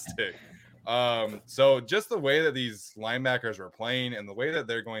fantastic. So just the way that these linebackers were playing and the way that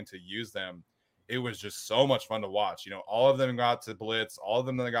they're going to use them, it was just so much fun to watch. All of them got to blitz, all of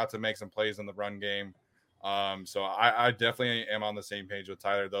them got to make some plays in the run game. So I definitely am on the same page with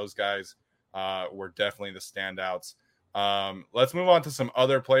Tyler. Those guys were definitely the standouts. Let's move on to some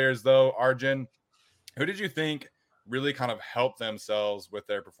other players, though. Arjun, who did you think really kind of helped themselves with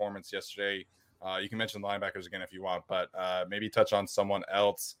their performance yesterday? You can mention linebackers again if you want, but maybe touch on someone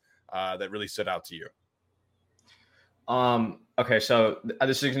else that really stood out to you. Okay, so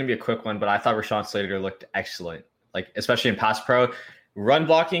this is going to be a quick one, but I thought Rashawn Slater looked excellent, like especially in pass pro. Run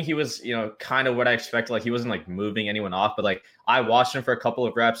blocking, he was, kind of what I expected. Like he wasn't like moving anyone off, but like I watched him for a couple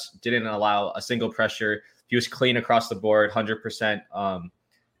of reps, didn't allow a single pressure. He was clean across the board, 100%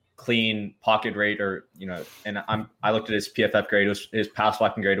 clean pocket rate, or and I looked at his PFF grade. His pass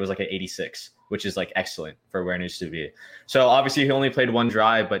blocking grade was like an 86, which is like excellent for where it needs to be. So obviously he only played one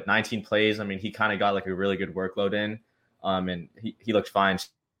drive, but 19 plays. I mean, he kind of got like a really good workload in, and he looked fine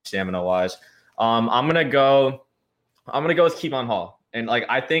stamina wise. I'm gonna go with Keemon Hall. And like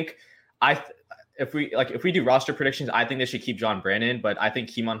I think if we do roster predictions, I think they should keep John Brandon, but I think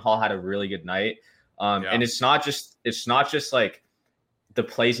Keemon Hall had a really good night. And it's not just like the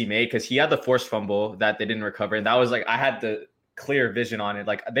plays he made, because he had the forced fumble that they didn't recover, and that was like I had the clear vision on it.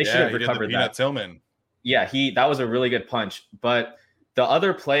 Like they should have recovered that. Tillman. Yeah, that was a really good punch. But the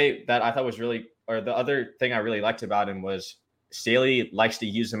other play that I thought was the other thing I really liked about him was Staley likes to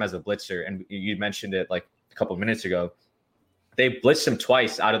use him as a blitzer, and you mentioned it like a couple of minutes ago. They blitzed him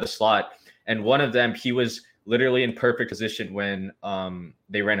twice out of the slot, and one of them he was literally in perfect position when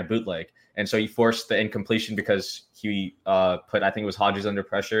they ran a bootleg, and so he forced the incompletion because he put, I think it was Hodges, under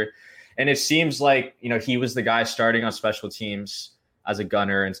pressure. And it seems like he was the guy starting on special teams as a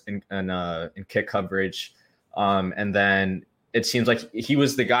gunner and kick coverage, and then it seems like he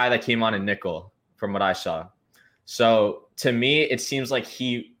was the guy that came on in nickel from what I saw. So to me, it seems like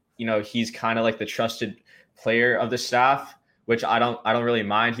he's kind of like the trusted player of the staff, which I don't really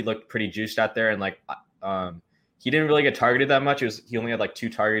mind. He looked pretty juiced out there, and like he didn't really get targeted that much. He only had like 2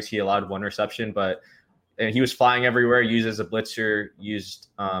 targets. He allowed 1 reception, but and he was flying everywhere, used as a blitzer, used,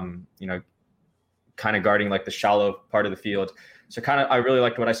 kind of guarding like the shallow part of the field. So I really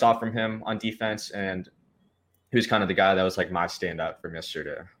liked what I saw from him on defense, and he was kind of the guy that was like my standout from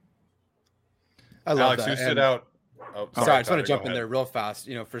yesterday. I love Alex, that. who stood And- out? Sorry, I just want Tyler, to jump go in ahead. there real fast.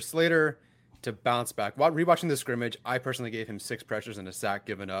 For Slater to bounce back, while rewatching the scrimmage, I personally gave him 6 pressures and a sack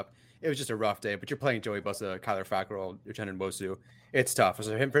given up. It was just a rough day, but you're playing Joey Bosa, Kyler Fackrell, Uchenna Nwosu. It's tough.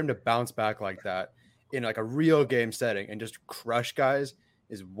 So for him to bounce back like that in like a real game setting and just crush guys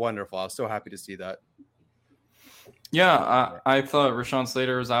is wonderful. I was so happy to see that. Yeah, I thought Rashawn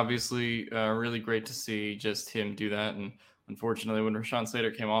Slater was obviously really great to see just him do that. And unfortunately, when Rashawn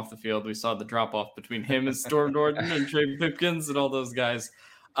Slater came off the field, we saw the drop off between him and Storm Norton and Trey Pipkins and all those guys.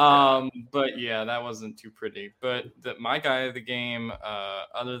 But yeah, that wasn't too pretty. But my guy of the game,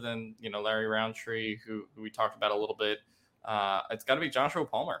 other than Larry Roundtree, who we talked about a little bit, it's got to be Joshua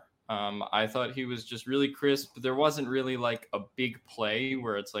Palmer. I thought he was just really crisp. There wasn't really like a big play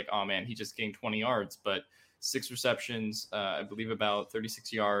where it's like, oh man, he just gained 20 yards, but 6 receptions, I believe about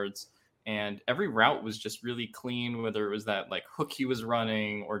 36 yards. And every route was just really clean, whether it was that like hook he was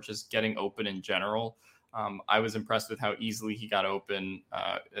running or just getting open in general. I was impressed with how easily he got open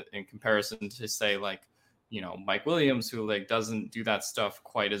in comparison to say like, Mike Williams, who like doesn't do that stuff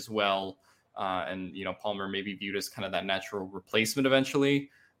quite as well. And Palmer may be viewed as kind of that natural replacement eventually.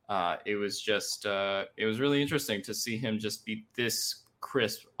 It was really interesting to see him just be this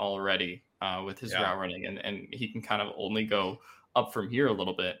crisp already with his route running, and he can kind of only go up from here a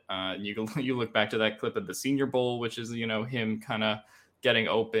little bit. You look back to that clip of the Senior Bowl, which is him kind of getting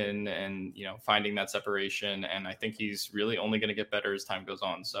open and finding that separation, and I think he's really only going to get better as time goes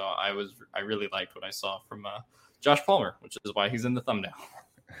on. So I really liked what I saw from Josh Palmer, which is why he's in the thumbnail.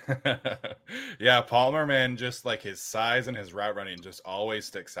 Yeah, Palmer, man, just like his size and his route running just always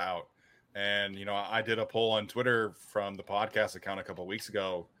sticks out. And I did a poll on Twitter from the podcast account a couple of weeks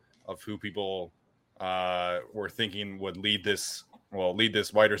ago of who people were thinking would lead this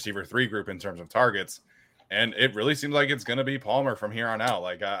wide receiver 3 group in terms of targets. And it really seems like it's going to be Palmer from here on out.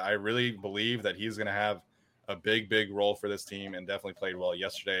 Like, I really believe that he's going to have a big role for this team, and definitely played well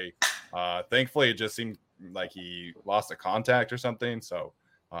yesterday. Thankfully, it just seemed like he lost a contact or something. So,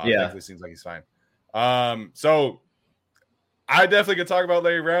 thankfully seems like he's fine. So I definitely could talk about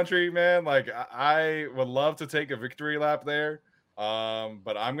Larry Roundtree, man. Like, I would love to take a victory lap there.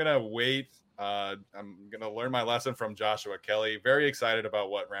 But I'm going to wait. I'm going to learn my lesson from Joshua Kelly. Very excited about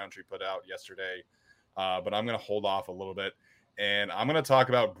what Roundtree put out yesterday. But I'm going to hold off a little bit, and I'm going to talk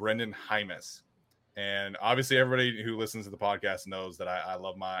about Brendan Hymus. And obviously everybody who listens to the podcast knows that I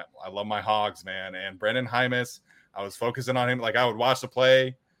love my Hogs, man. And Brendan Hymus, I was focusing on him. Like, I would watch the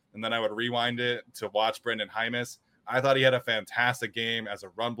play and then I would rewind it to watch Brendan Hymus. I thought he had a fantastic game as a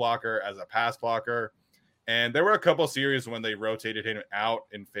run blocker, as a pass blocker. And there were a couple series when they rotated him out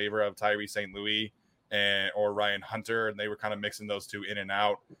in favor of Tyree St. Louis or Ryan Hunter, and they were kind of mixing those two in and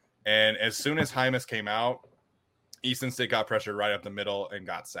out. And as soon as Hymus came out, Easton State got pressured right up the middle and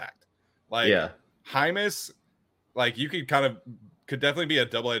got sacked. Hymus, like, you could definitely be a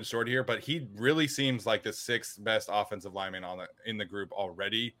double-edged sword here, but he really seems like the 6th best offensive lineman in the group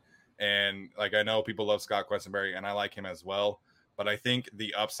already. And like, I know people love Scott Questenberry, and I like him as well. But I think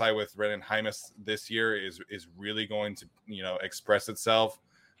the upside with Brendan Hymus this year is really going to express itself.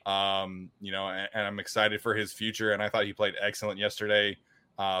 And I'm excited for his future. And I thought he played excellent yesterday,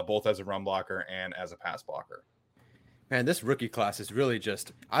 both as a run blocker and as a pass blocker. Man, this rookie class is really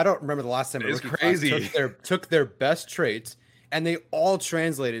just, I don't remember the last time a rookie crazy. class took their best traits and they all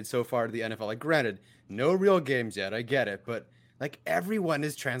translated so far to the NFL. Like, granted, no real games yet, I get it, but like, everyone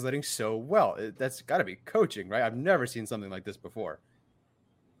is translating so well. That's got to be coaching, right? I've never seen something like this before.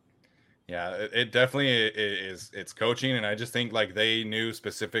 Yeah, it definitely is. It's coaching, and I just think like they knew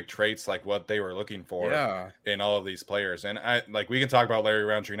specific traits, like what they were looking for in all of these players. And we can talk about Larry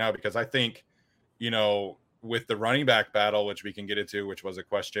Roundtree now, because I think, with the running back battle, which we can get into, which was a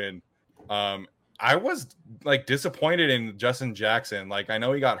question, I was like disappointed in Justin Jackson. Like, I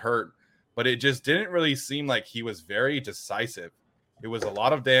know he got hurt, but it just didn't really seem like he was very decisive. It was a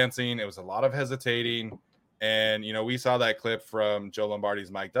lot of dancing. It was a lot of hesitating. And, we saw that clip from Joe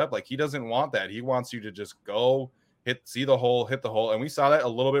Lombardi's Mic'd Up. Like, he doesn't want that. He wants you to just go see the hole, hit the hole. And we saw that a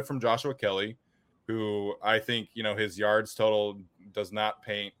little bit from Joshua Kelly, who I think, his yards total does not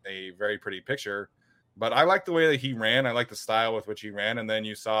paint a very pretty picture. But I like the way that he ran. I like the style with which he ran. And then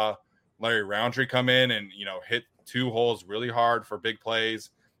you saw Larry Roundtree come in and, hit 2 holes really hard for big plays.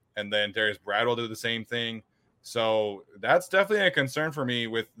 And then Darius Bradwell did the same thing. So that's definitely a concern for me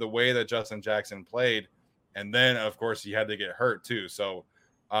with the way that Justin Jackson played. And then, of course, he had to get hurt too. So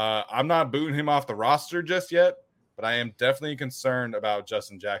I'm not booting him off the roster just yet, but I am definitely concerned about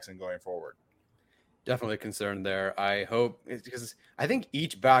Justin Jackson going forward. Definitely concerned there. I hope, because I think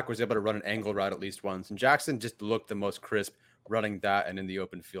each back was able to run an angle route at least once, and Jackson just looked the most crisp running that and in the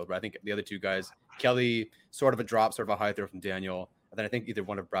open field. But I think the other two guys, Kelly, sort of a drop, sort of a high throw from Daniel, and then I think either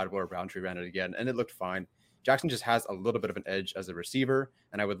one of Bradwell or Roundtree ran it again, and it looked fine. Jackson just has a little bit of an edge as a receiver,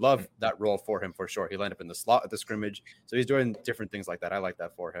 and I would love that role for him for sure. He lined up in the slot at the scrimmage, so he's doing different things like that. I like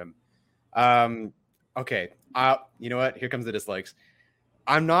that for him. Okay, you know what? Here comes the dislikes.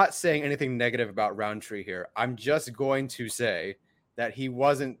 I'm not saying anything negative about Roundtree here. I'm just going to say that he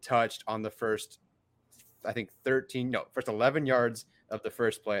wasn't touched on the first, I think, first 11 yards of the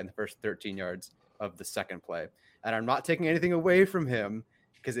first play and the first 13 yards of the second play. And I'm not taking anything away from him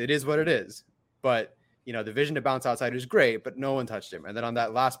because it is what it is. But, the vision to bounce outside is great, but no one touched him. And then on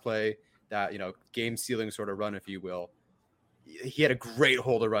that last play, that, game sealing sort of run, if you will, he had a great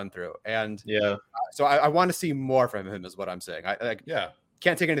hole to run through. And so I want to see more from him is what I'm saying.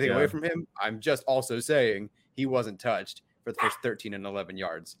 Can't take anything away from him. I'm just also saying he wasn't touched for the first 13 and 11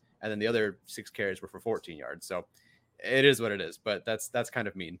 yards. And then the other 6 carries were for 14 yards. So it is what it is, but that's kind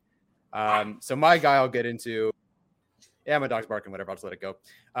of mean. So my guy I'll get into, my dog's barking, whatever, I'll just let it go.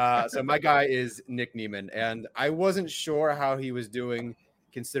 So my guy is Nick Niemann. And I wasn't sure how he was doing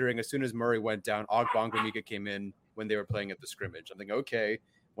considering as soon as Murray went down, Ogbongbemika came in when they were playing at the scrimmage. I'm thinking, okay,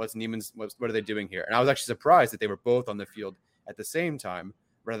 what are they doing here? And I was actually surprised that they were both on the field at the same time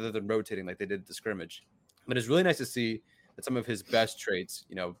rather than rotating like they did at the scrimmage. But it's really nice to see that some of his best traits,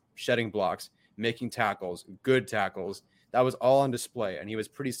 shedding blocks, making tackles, good tackles, that was all on display. And he was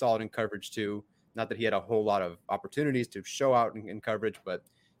pretty solid in coverage too. Not that he had a whole lot of opportunities to show out in coverage, but,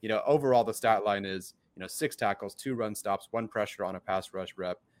 overall the stat line is, 6 tackles, 2 run stops, 1 pressure on a pass rush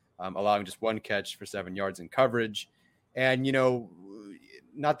rep, allowing just 1 catch for 7 yards in coverage. And,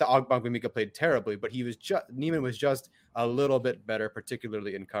 not that Ogbongbemika played terribly, but Niemann was just a little bit better,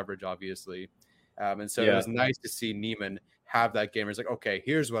 particularly in coverage, obviously. And so it was nice to see Niemann have that game. It's like, okay,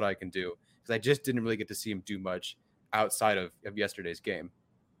 here's what I can do. Because I just didn't really get to see him do much outside of yesterday's game.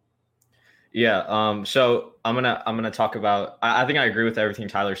 Yeah. So I'm gonna talk about. I think I agree with everything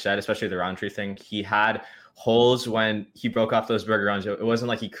Tyler said, especially the Roundtree thing. He had holes when he broke off those burger runs. It wasn't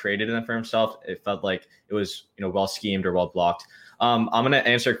like he created them for himself. It felt like it was well schemed or well blocked. I'm gonna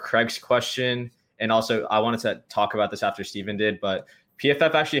answer Craig's question, and also I wanted to talk about this after Steven did, but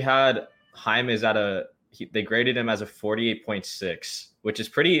PFF actually had Heim is at they graded him as a 48.6, which is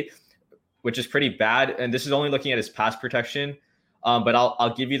pretty bad. And this is only looking at his pass protection. But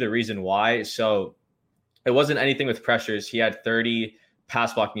I'll give you the reason why. So it wasn't anything with pressures. He had 30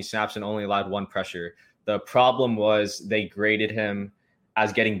 pass blocking snaps and only allowed 1 pressure. The problem was they graded him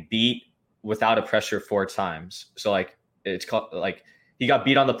as getting beat without a pressure 4 times. So it's called he got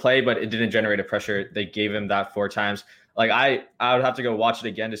beat on the play, but it didn't generate a pressure. They gave him that 4 times. I would have to go watch it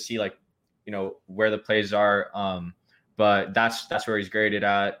again to see where the plays are. But that's where he's graded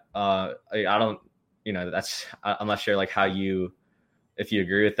at. I don't, I'm not sure if you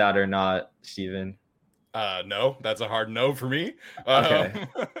agree with that or not, Steven. No, that's a hard no for me. Okay.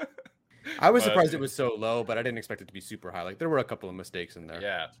 I was surprised it was so low, but I didn't expect it to be super high. There were a couple of mistakes in there.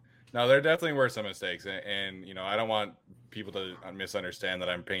 Yeah. No, there definitely were some mistakes. And I don't want people to misunderstand that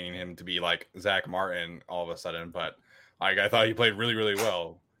I'm painting him to be like Zach Martin all of a sudden. But I thought he played really, really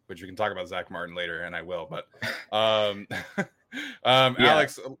well, which we can talk about Zach Martin later, and I will. But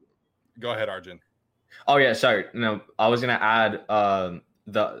Alex, go ahead, Arjun. Oh yeah, sorry. No, I was gonna add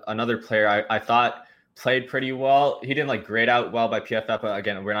another player I thought played pretty well. He didn't grade out well by PFF, but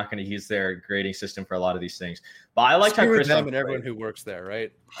again, we're not going to use their grading system for a lot of these things. But I liked how Chris them and everyone who works there,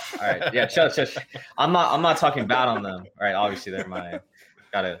 right? All right, yeah, shush. I'm not talking bad on them. All right, obviously they're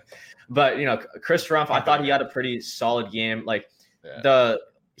but Chris Rumph, I thought he had a pretty solid game.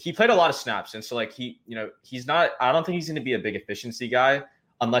 He played a lot of snaps, and so he's not. I don't think he's going to be a big efficiency guy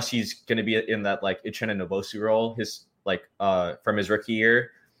unless he's going to be in that Uchenna Nwosu role, from his rookie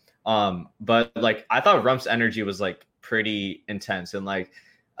year. But I thought Rumph's energy was pretty intense, and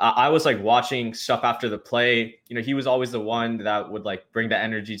I was watching stuff after the play. He was always the one that would bring the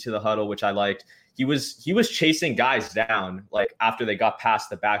energy to the huddle, which I liked. He was chasing guys down after they got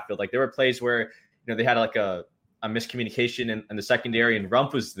past the backfield. There were plays where they had a miscommunication in the secondary, and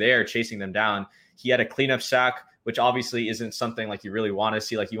Rumph was there chasing them down. He had a cleanup sack, which obviously isn't something you really want to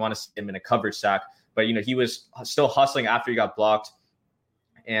see. You want to see him in a coverage sack, but he was still hustling after he got blocked.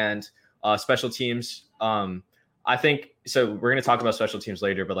 And special teams, I think so. We're going to talk about special teams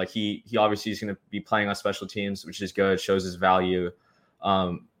later, but he obviously is going to be playing on special teams, which is good. Shows his value.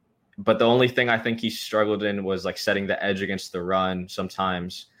 But the only thing I think he struggled in was like setting the edge against the run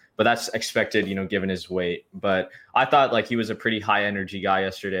sometimes. But that's expected, given his weight. But I thought like he was a pretty high energy guy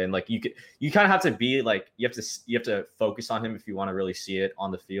yesterday, and like you kind of have to be like you have to focus on him if you want to really see it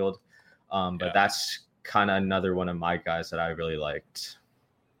on the field. But that's kind of another one of my guys that I really liked.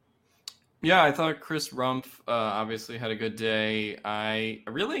 Yeah, I thought Chris Rumpf obviously had a good day.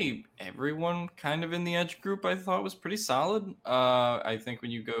 Everyone kind of in the edge group I thought was pretty solid. I think when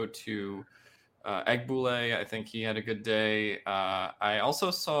you go to Egbule, I think he had a good day. I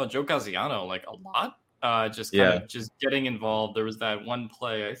also saw Joe Gaziano like a lot. Just getting involved. There was that one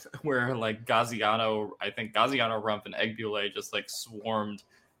play where like Gaziano, Rumpf, and Egbule just like swarmed.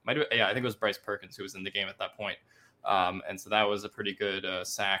 I think it was Bryce Perkins who was in the game at that point. And so that was a pretty good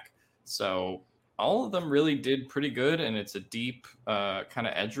sack. So all of them really did pretty good, and it's a deep kind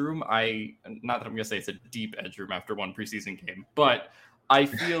of edge room. Not that I'm going to say it's a deep edge room after one preseason game, but I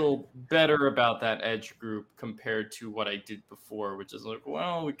feel better about that edge group compared to what I did before, which is like,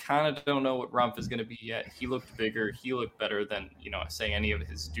 well, we kind of don't know what Rumpf is going to be yet. He looked bigger. He looked better than, say any of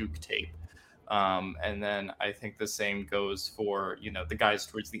his Duke tape. And then I think the same goes for, the guys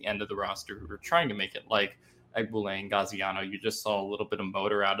towards the end of the roster who are trying to make it like Egbule and Gaziano. You just saw a little bit of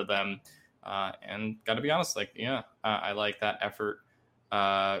motor out of them. And got to be honest, I like that effort.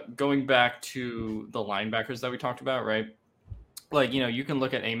 Going back to the linebackers that we talked about, right? Like, you can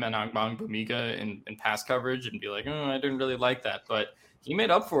look at Amen Ogbongbemiga in pass coverage and be like, I didn't really like that. But he made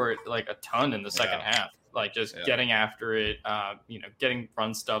up for it like a ton in the second half. Like just getting after it, getting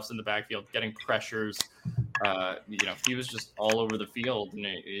run stuffs in the backfield, getting pressures. He was just all over the field, and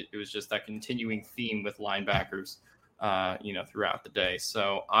it was just that continuing theme with linebackers, throughout the day.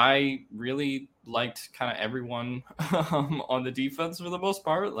 So I really liked kind of everyone on the defense for the most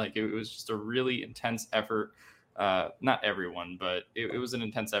part. Like it was just a really intense effort. Not everyone, but it was an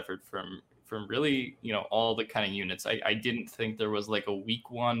intense effort from really, all the kind of units. I didn't think there was like a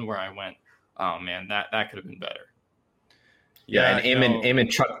weak one where I went, oh man, that could have been better. Yeah, and Eamon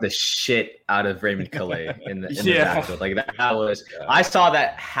trucked the shit out of Raymond Calais in the backfield. Like that was, I saw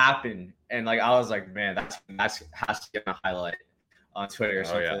that happen, and like I was like, man, that's has to get a highlight on Twitter or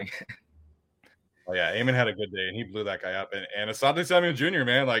something. Oh yeah, Eamon had a good day, and he blew that guy up. And Asante Samuel Jr.,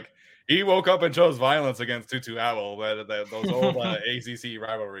 man, like he woke up and chose violence against Tutu Atwell. Those old ACC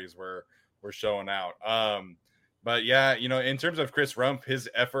rivalries were showing out. But yeah, in terms of Chris Rumpf, his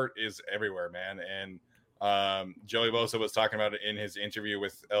effort is everywhere, man. And Joey Bosa was talking about it in his interview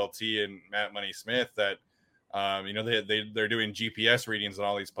with LT and Matt Money Smith that they're doing GPS readings on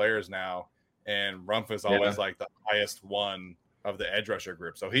all these players now, and Rumpf is always like the highest one of the edge rusher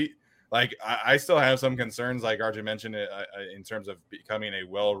group. So I still have some concerns, like RJ mentioned, in terms of becoming a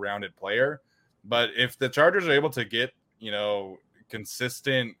well-rounded player. But if the Chargers are able to get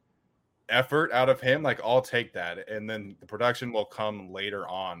consistent effort out of him, like I'll take that, and then the production will come later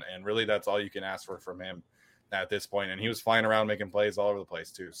on. And really, that's all you can ask for from him at this point. And he was flying around making plays all over the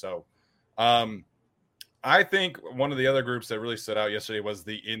place too. So I think one of the other groups that really stood out yesterday was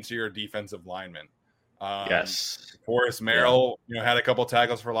the interior defensive linemen. Yes, Forrest Merrill, had a couple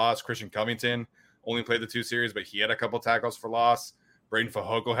tackles for loss. Christian Covington only played the 2 series, but he had a couple tackles for loss. Braden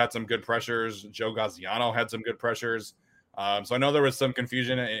Fajoko had some good pressures. Joe Gaziano had some good pressures. So I know there was some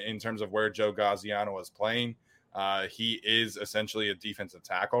confusion in terms of where Joe Gaziano was playing. He is essentially a defensive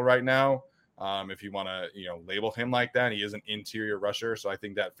tackle right now. If you want to, label him like that, he is an interior rusher. So I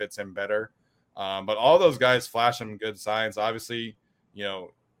think that fits him better. But all those guys flash some good signs. Obviously,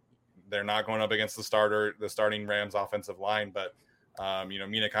 they're not going up against the starting Rams offensive line. But,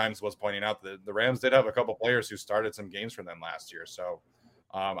 Mina Kimes was pointing out that the Rams did have a couple players who started some games for them last year. So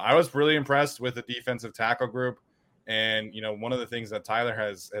I was really impressed with the defensive tackle group. And, one of the things that Tyler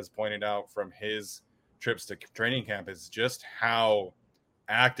has pointed out from his trips to training camp is just how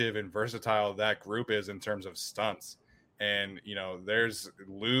active and versatile that group is in terms of stunts. And, there's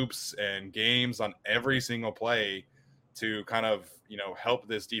loops and games on every single play to kind of, help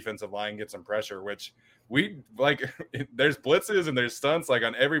this defensive line get some pressure, which we like. There's blitzes and there's stunts like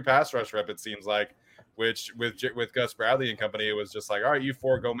on every pass rush rep, it seems like, which with Gus Bradley and company, it was just like, all right, you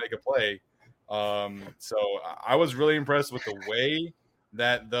four go make a play. So I was really impressed with the way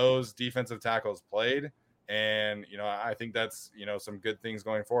that those defensive tackles played. And, I think that's, some good things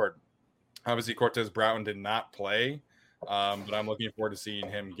going forward. Obviously, Cortez Broughton did not play, but I'm looking forward to seeing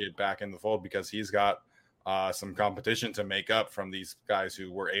him get back in the fold because he's got some competition to make up from these guys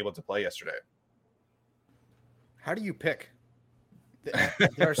who were able to play yesterday. How do you pick?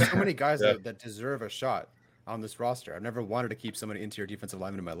 There are so many guys that deserve a shot on this roster. I've never wanted to keep so many interior defensive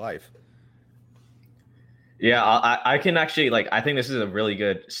linemen in my life. Yeah, I can actually like I think this is a really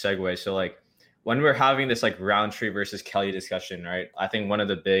good segue. So like when we're having this like Roundtree versus Kelly discussion, right? I think one of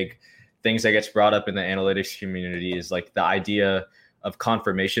the big things that gets brought up in the analytics community is like the idea of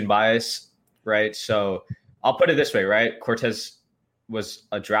confirmation bias, right? So I'll put it this way, right? Cortez was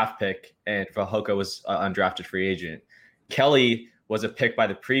a draft pick and Fehoko was an undrafted free agent. Kelly was a pick by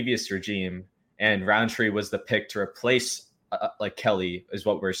the previous regime and Roundtree was the pick to replace like Kelly is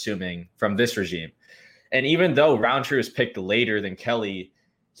what we're assuming from this regime. And even though Roundtree was picked later than Kelly,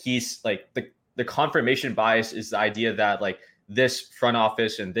 he's like the confirmation bias is the idea that like this front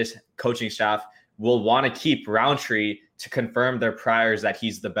office and this coaching staff will want to keep Roundtree to confirm their priors that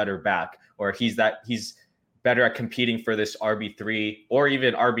he's the better back or he's better at competing for this RB3 or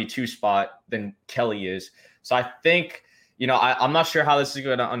even RB2 spot than Kelly is. So I think, I'm not sure how this is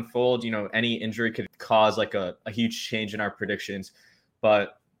going to unfold. Any injury could cause like a huge change in our predictions.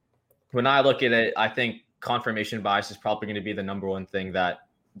 But when I look at it, I think confirmation bias is probably going to be the number one thing that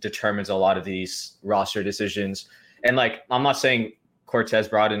determines a lot of these roster decisions. And like, I'm not saying Cortez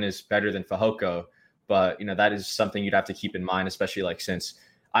Broughton is better than Fehoko, but that is something you'd have to keep in mind, especially like since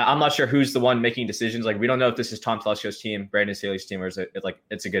I'm not sure who's the one making decisions. Like, we don't know if this is Tom Telesco's team, Brandon Staley's team, or is it like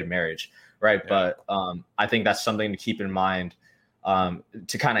it's a good marriage, right? Yeah. But I think that's something to keep in mind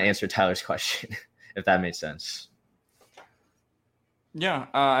to kind of answer Tyler's question, if that made sense. Yeah,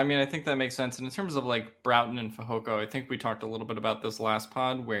 I mean, I think that makes sense. And in terms of like Broughton and Fehoko, I think we talked a little bit about this last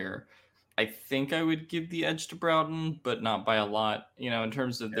pod where I think I would give the edge to Broughton, but not by a lot. In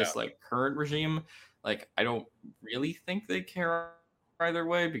terms of this like current regime, like I don't really think they care either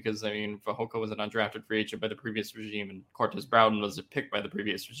way because I mean, Fehoko was an undrafted free agent by the previous regime and Cortez Broughton was a pick by the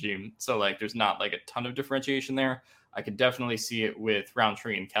previous regime. So like there's not like a ton of differentiation there. I could definitely see it with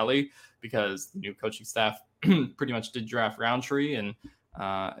Roundtree and Kelly because the new coaching staff pretty much did draft Roundtree and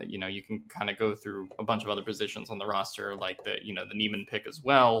you can kind of go through a bunch of other positions on the roster like the Neiman pick as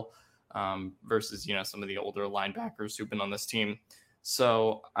well versus some of the older linebackers who've been on this team.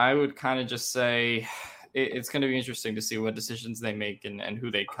 So I would kind of just say it's going to be interesting to see what decisions they make and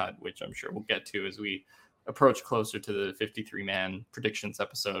who they cut, which I'm sure we'll get to as we approach closer to the 53-man predictions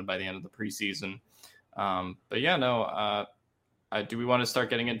episode by the end of the preseason. But yeah, no, do we want to start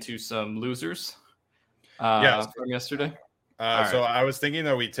getting into some losers from yesterday? So I was thinking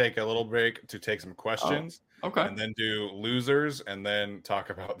that we take a little break to take some questions. Okay. And then do losers and then talk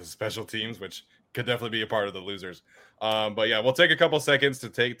about the special teams, which could definitely be a part of the losers. But yeah, we'll take a couple seconds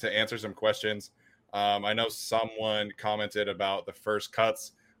to answer some questions. I know someone commented about the first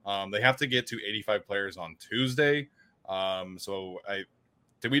cuts. They have to get to 85 players on Tuesday.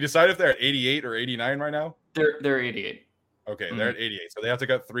 Did we decide if they're at 88 or 89 right now? They're 88. Okay, they're at 88. So they have to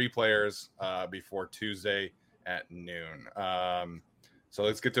cut 3 players before Tuesday at noon. So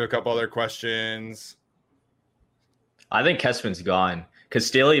let's get to a couple other questions. I think Kessman's gone because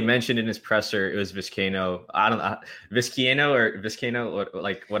Staley mentioned in his presser it was Vizcaino. I don't know, Vizcaino,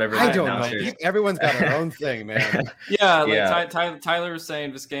 like whatever. I don't know. Everyone's got their own thing, man. Tyler was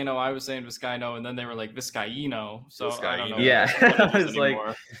saying Vizcaino, I was saying Vizcaino, and then they were like Vizcaino. So I don't know. Yeah, I was like,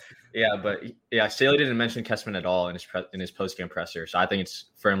 Staley didn't mention Kessman at all in his post game presser, so I think it's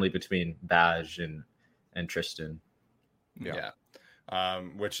firmly between Badge and Tristan. Yeah.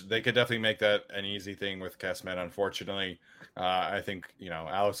 Which they could definitely make that an easy thing with Kessman. Unfortunately, I think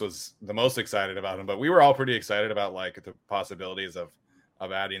Alex was the most excited about him, but we were all pretty excited about like the possibilities of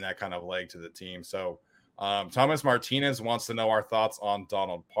adding that kind of leg to the team. So Thomas Martinez wants to know our thoughts on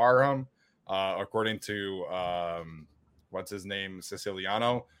Donald Parham. According to what's his name,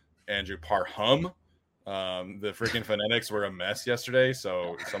 Siciliano, Andrew Parham. The freaking phonetics were a mess yesterday,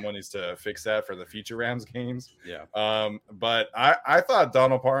 so someone needs to fix that for the future Rams games. Yeah. But I thought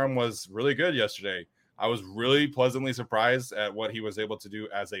Donald Parham was really good yesterday. I was really pleasantly surprised at what he was able to do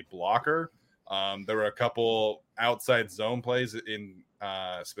as a blocker. There were a couple outside zone plays in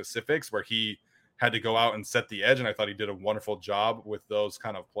specifics where he had to go out and set the edge, and I thought he did a wonderful job with those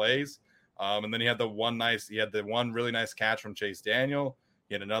kind of plays. And then he had the one really nice catch from Chase Daniel.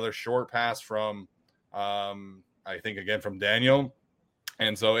 He had another short pass from I think again from Daniel.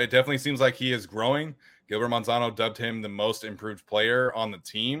 And so it definitely seems like he is growing. Gilbert Manzano dubbed him the most improved player on the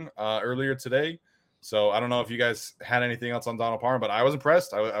team earlier today. So I don't know if you guys had anything else on Donald Parham, but I was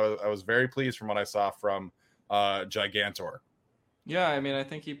impressed. I was very pleased from what I saw from Gigantor. Yeah, I mean, I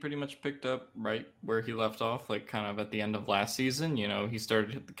think he pretty much picked up right where he left off, like kind of at the end of last season. He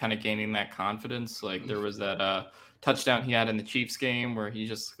started kind of gaining that confidence. Like there was that touchdown he had in the Chiefs game where he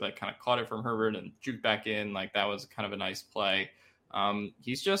just like kind of caught it from Herbert and juked back in. Like that was kind of a nice play.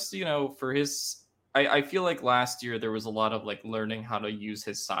 He's just, for his, I feel like last year there was a lot of like learning how to use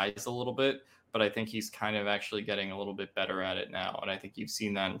his size a little bit but I think he's kind of actually getting a little bit better at it now. And I think you've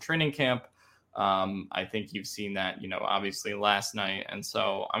seen that in training camp. I think you've seen that, obviously last night. And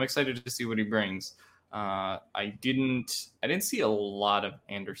so I'm excited to see what he brings. I didn't see a lot of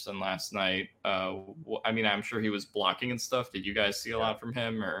Anderson last night. I'm sure he was blocking and stuff. Did you guys see a lot from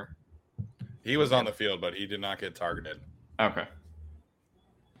him, or? He was on the field, but he did not get targeted. Okay.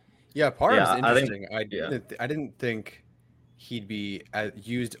 Yeah, Parham's interesting. I didn't think he'd be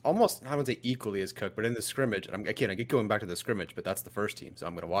used almost, I wouldn't say equally as Cook, but in the scrimmage, I get going back to the scrimmage, but that's the first team, so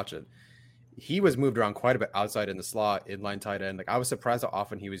I'm going to watch it. He was moved around quite a bit outside in the slot, inline tight end. Like, I was surprised how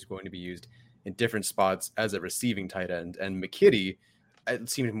often he was going to be used in different spots as a receiving tight end. And McKitty, it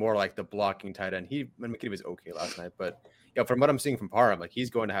seemed more like the blocking tight end. McKitty was okay last night, but from what I'm seeing from Parham, like, he's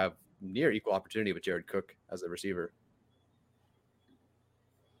going to have near equal opportunity with Jared Cook as a receiver.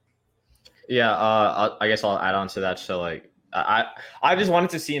 Yeah, I guess I'll add on to that. So, like, I just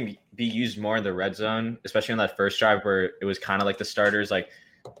wanted to see him be used more in the red zone, especially on that first drive where it was kind of like the starters, like,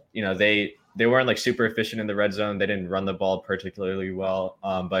 they weren't like super efficient in the red zone. They didn't run the ball particularly well,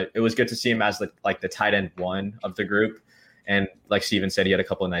 but it was good to see him as like the tight end one of the group. And like Steven said, he had a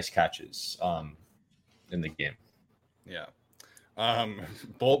couple of nice catches in the game. Yeah.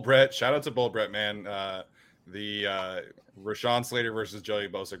 Bolt Brett, shout out to Bolt Brett, man. The Rashawn Slater versus Joey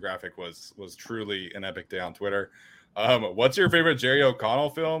Bosa graphic was truly an epic day on Twitter. What's your favorite Jerry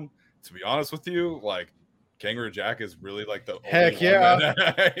O'Connell film? To be honest with you, like, Kangaroo Jack is really like the heck only yeah one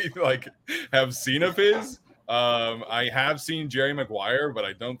that I like have seen of his. I have seen Jerry Maguire, but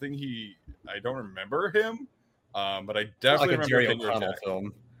I don't remember him. But I definitely remember Jerry Kangaroo O'Connell Jack.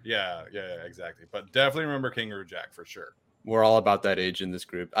 film. Yeah, exactly. But definitely remember Kangaroo Jack for sure. We're all about that age in this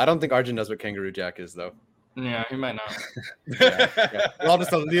group. I don't think Arjun knows what Kangaroo Jack is, though. Yeah, he might not. Yeah. We're all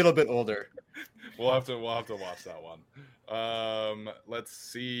just a little bit older. We'll have to watch that one. Let's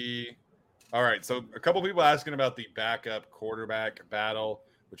see. All right, so a couple people asking about the backup quarterback battle,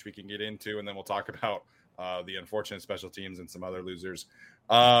 which we can get into, and then we'll talk about the unfortunate special teams and some other losers.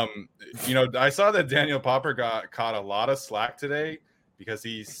 I saw that Daniel Popper caught a lot of slack today because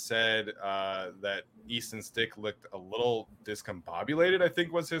he said that Easton Stick looked a little discombobulated, I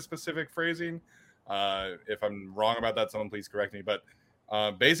think was his specific phrasing. If I'm wrong about that, someone please correct me. But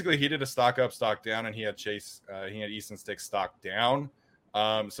basically, he did a stock up, stock down, and he had Easton Stick stock down.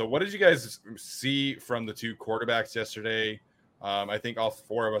 So what did you guys see from the two quarterbacks yesterday? I think all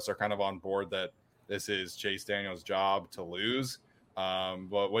four of us are kind of on board that this is Chase Daniel's job to lose.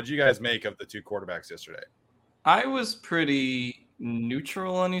 But what did you guys make of the two quarterbacks yesterday? I was pretty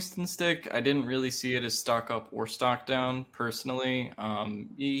neutral on Easton Stick. I didn't really see it as stock up or stock down personally.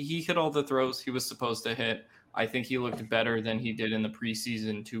 He hit all the throws he was supposed to hit. I think he looked better than he did in the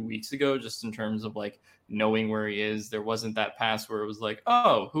preseason 2 weeks ago, just in terms of like knowing where he is. There wasn't that pass where it was like,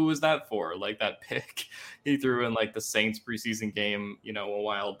 oh, who was that for? Like that pick he threw in like the Saints preseason game, a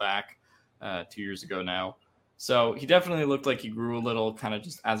while back, 2 years ago now. So he definitely looked like he grew a little kind of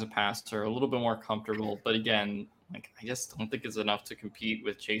just as a passer, a little bit more comfortable. But again, like, I just don't think it's enough to compete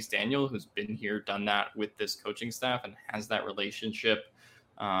with Chase Daniel, who's been here, done that with this coaching staff and has that relationship.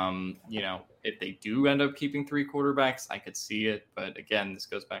 If they do end up keeping three quarterbacks, I could see it. But again, this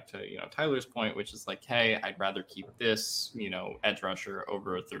goes back to, Tyler's point, which is like, hey, I'd rather keep this, edge rusher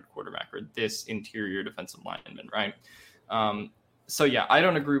over a third quarterback or this interior defensive lineman, right? So yeah, I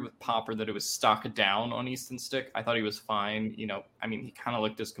don't agree with Popper that it was stock down on Easton Stick. I thought he was fine. He kind of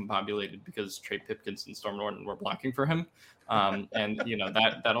looked discombobulated because Trey Pipkins and Storm Norton were blocking for him.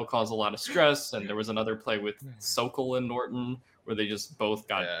 That'll cause a lot of stress. And there was another play with Sokol and Norton where they just both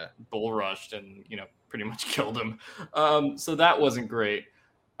got bull rushed and, pretty much killed him. So that wasn't great.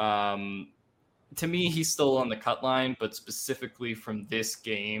 To me, he's still on the cut line, but specifically from this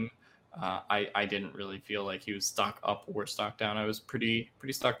game, I didn't really feel like he was stock up or stock down. I was pretty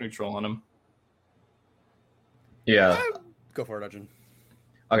stock neutral on him. Yeah. Go for it, Arjun.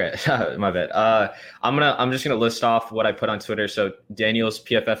 Okay, my bad. I'm just gonna list off what I put on Twitter. So Daniel's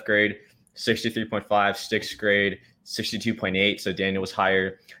PFF grade 63.5, Stick's grade 62.8. So Daniel was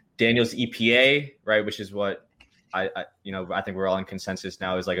higher. Daniel's EPA, right, which is what I think we're all in consensus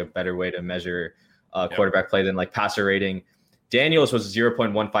now is like a better way to measure quarterback play than like passer rating. Daniel's was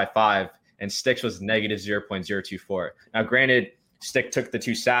 0.155 and Stick's was negative 0.024. Now, granted, Stick took the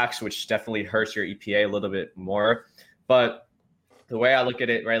 2 sacks, which definitely hurts your EPA a little bit more. But the way I look at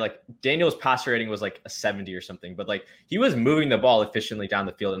it, right, like Daniel's passer rating was like a 70 or something, but like he was moving the ball efficiently down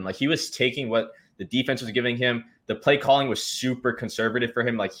the field and like he was taking what the defense was giving him. The play calling was super conservative for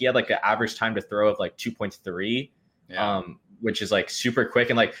him. Like he had like an average time to throw of like 2.3, which is like super quick.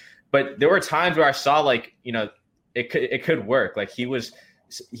 And like, but there were times where I saw like, it could work. Like he was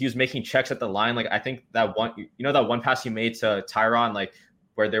he was making checks at the line. Like I think that one pass he made to Tyron, like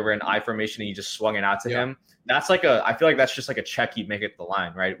where they were in I formation and he just swung it out to him. That's like I feel like that's just like a check he'd make at the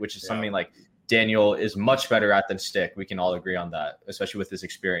line, right? Which is something like Daniel is much better at than Stick. We can all agree on that, especially with his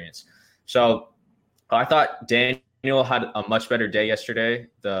experience. So I thought Daniel had a much better day yesterday.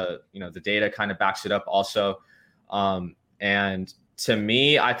 The data kind of backs it up also. And to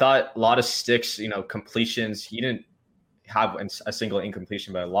me, I thought a lot of Stick's, completions, he didn't have a single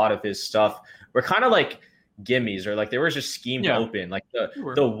incompletion, but a lot of his stuff were kind of like gimmies, or like they were just schemed open. Like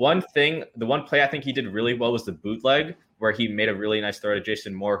the one play I think he did really well was the bootleg, where he made a really nice throw to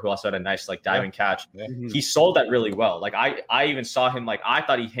Jason Moore, who also had a nice like diving catch. He sold that really well. Like I even saw him, like I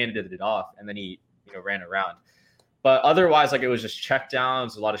thought he handed it off and then he ran around. But otherwise, like it was just check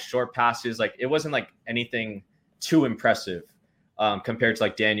downs, a lot of short passes. Like it wasn't like anything too impressive compared to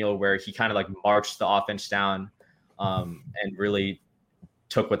like Daniel, where he kind of like marched the offense down and really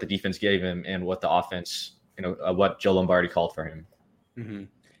took what the defense gave him and what the offense, what Joe Lombardi called for him. Mm-hmm.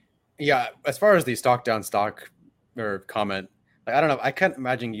 Yeah, as far as the stock down stock or comment, like I don't know, I can't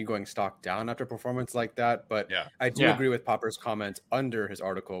imagine you going stock down after a performance like that. But I do agree with Popper's comment under his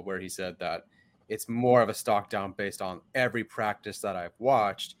article where he said that it's more of a stock down based on every practice that I've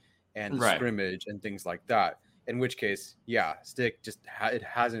watched and scrimmage and things like that. In which case, Stick just it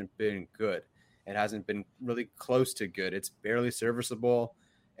hasn't been good. It hasn't been really close to good. It's barely serviceable.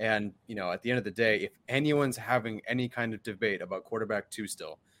 And, at the end of the day, if anyone's having any kind of debate about quarterback 2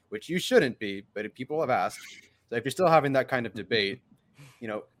 still, which you shouldn't be, but if people have asked, so if you're still having that kind of debate,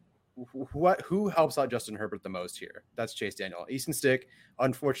 who helps out Justin Herbert the most here? That's Chase Daniel. Easton Stick,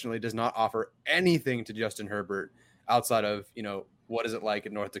 unfortunately, does not offer anything to Justin Herbert outside of, what is it like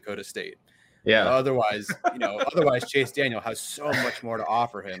at North Dakota State? Yeah. Otherwise, Chase Daniel has so much more to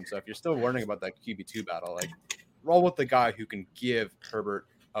offer him. So if you're still learning about that QB2 battle, like roll with the guy who can give Herbert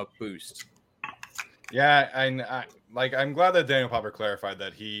a boost. Yeah, and I'm glad that Daniel Popper clarified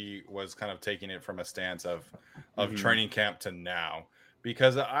that he was kind of taking it from a stance of training camp to now,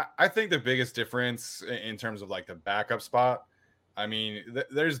 because I think the biggest difference in terms of like the backup spot, I mean,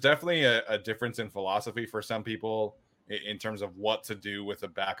 there's definitely a difference in philosophy for some people in terms of what to do with a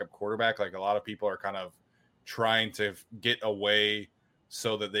backup quarterback. Like a lot of people are kind of trying to get away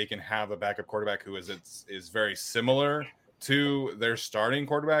so that they can have a backup quarterback who is very similar to their starting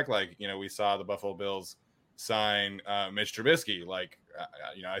quarterback. Like, we saw the Buffalo Bills sign Mitch Trubisky. Like,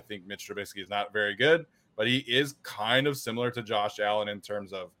 I think Mitch Trubisky is not very good, but he is kind of similar to Josh Allen in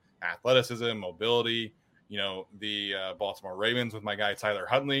terms of athleticism, mobility. The Baltimore Ravens with my guy Tyler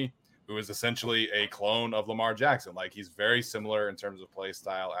Huntley, who is essentially a clone of Lamar Jackson. Like, he's very similar in terms of play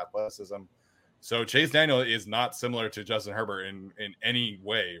style, athleticism. So Chase Daniel is not similar to Justin Herbert in any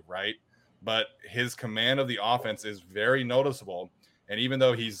way, right? But his command of the offense is very noticeable. And even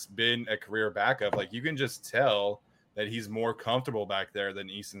though he's been a career backup, like you can just tell that he's more comfortable back there than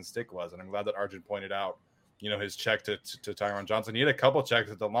Easton Stick was. And I'm glad that Arjun pointed out, his check to Tyron Johnson. He had a couple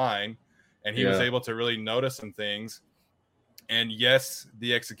checks at the line, and he was able to really notice some things. And yes,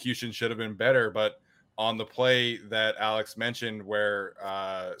 the execution should have been better, but on the play that Alex mentioned where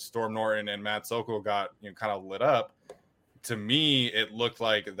Storm Norton and Matt Sokol got kind of lit up, to me, it looked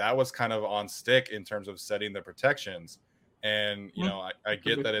like that was kind of on Stick in terms of setting the protections. And, I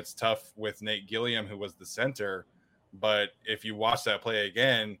get that it's tough with Nate Gilliam, who was the center, but if you watch that play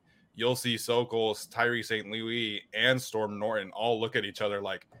again, you'll see Sokol, Tyree St. Louis, and Storm Norton all look at each other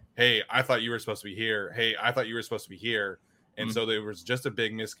like, hey, I thought you were supposed to be here. Hey, I thought you were supposed to be here. And so there was just a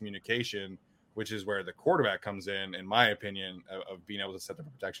big miscommunication, which is where the quarterback comes in my opinion, of being able to set the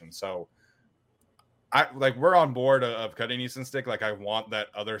protection. So we're on board of cutting Easton Stick. Like, I want that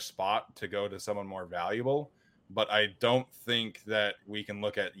other spot to go to someone more valuable, but I don't think that we can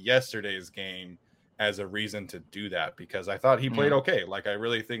look at yesterday's game as a reason to do that, because I thought he played okay. Like, I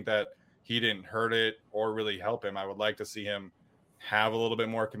really think that he didn't hurt it or really help him. I would like to see him have a little bit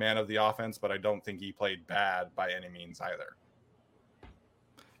more command of the offense, but I don't think he played bad by any means either.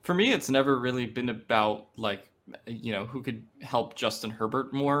 For me, it's never really been about who could help Justin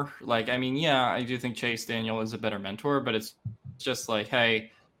Herbert more. Like, I mean, I do think Chase Daniel is a better mentor, but it's just like,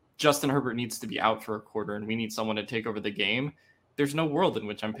 hey, Justin Herbert needs to be out for a quarter and we need someone to take over the game. There's no world in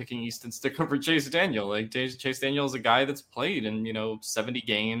which I'm picking Easton Stick over Chase Daniel. Like, Chase Daniel is a guy that's played in, 70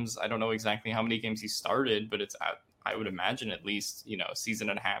 games. I don't know exactly how many games he started, but it's I would imagine at least, a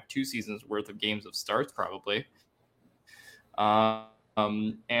season and a half, 2 seasons worth of games of starts probably.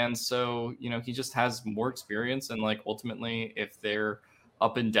 And so, he just has more experience, and like ultimately if they're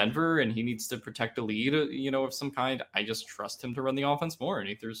up in Denver and he needs to protect a lead, of some kind, I just trust him to run the offense more. And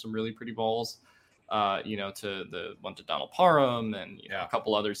he threw some really pretty balls to the one to Donald Parham and a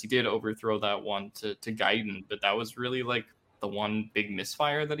couple others. He did overthrow that one to Guyton, but that was really like the one big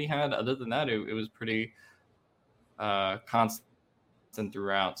misfire that he had. Other than that, it was pretty constant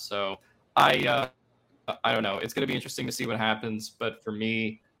throughout. So I don't know. It's going to be interesting to see what happens. But for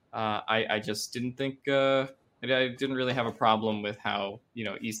me, I just didn't think I didn't really have a problem with how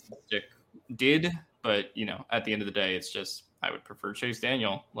East Stick did. But at the end of the day, it's just I would prefer Chase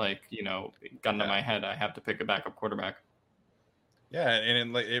Daniel. Like gun to my head, I have to pick a backup quarterback. Yeah,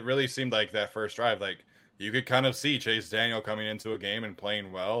 and it really seemed like that first drive, like you could kind of see Chase Daniel coming into a game and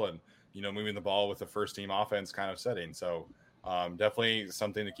playing well, and moving the ball with the first team offense kind of setting. So definitely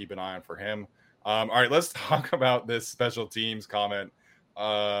something to keep an eye on for him. All right, let's talk about this special teams comment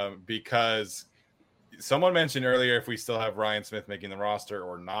because someone mentioned earlier if we still have Ryan Smith making the roster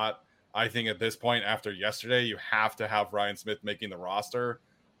or not. I think at this point, after yesterday, you have to have Ryan Smith making the roster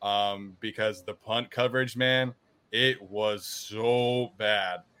because the punt coverage, man, it was so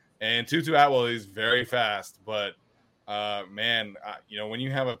bad. And Tutu Atwell is very fast, but man, when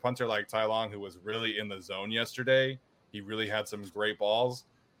you have a punter like Tai Long who was really in the zone yesterday, he really had some great balls,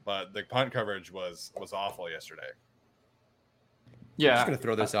 but the punt coverage was awful yesterday. Yeah, I'm just gonna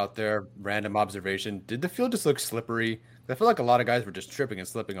throw this out there. Random observation: did the field just look slippery? I feel like a lot of guys were just tripping and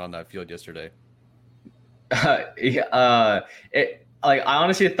slipping on that field yesterday. I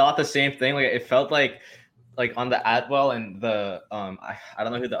honestly thought the same thing. Like it felt like on the Atwell and the I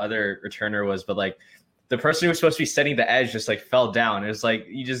don't know who the other returner was, but like the person who was supposed to be setting the edge just like fell down. It was like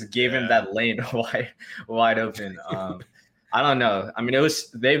you just gave him that lane wide open. I don't know. I mean,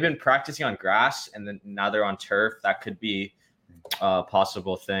 they've been practicing on grass and then now they're on turf. That could be a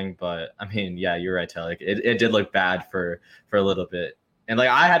possible thing, but I mean, yeah, you're right, Taylor. Like, it did look bad for a little bit, and like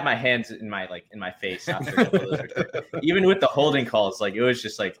I had my hands in my face after a couple of those even with the holding calls. Like it was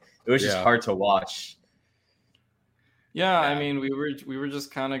just hard to watch. Yeah, I mean, we were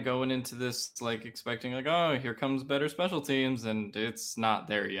just kind of going into this like expecting like, oh, here comes better special teams, and it's not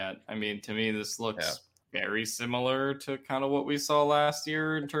there yet. I mean, to me, this looks very similar to kind of what we saw last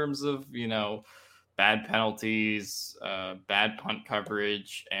year in terms of bad penalties, bad punt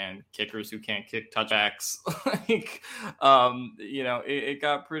coverage, and kickers who can't kick touchbacks. It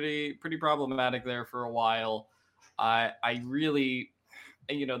got pretty problematic there for a while. I really,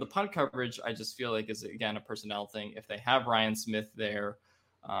 the punt coverage, I just feel like is again a personnel thing. If they have Ryan Smith there,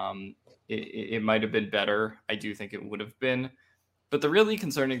 it might have been better. I do think it would have been. But the really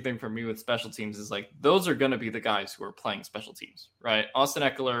concerning thing for me with special teams is like those are going to be the guys who are playing special teams, right? Austin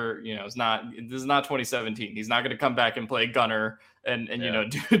Eckler, this is not 2017. He's not going to come back and play gunner and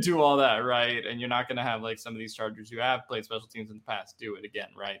do all that, right? And you're not going to have like some of these Chargers who have played special teams in the past do it again,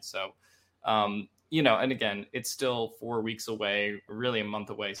 right? So, and again, it's still 4 weeks away, really a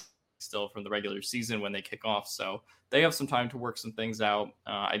month away still from the regular season when they kick off. So they have some time to work some things out.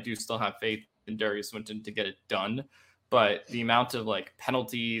 I do still have faith in Darius Swinton to get it done. But the amount of like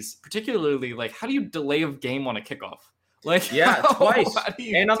penalties, particularly like how do you delay a game on a kickoff? Like twice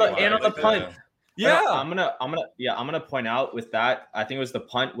and on the punt. Yeah, I'm gonna point out with that. I think it was the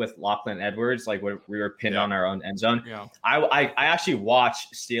punt with Lachlan Edwards, like where we were pinned on our own end zone. Yeah, I actually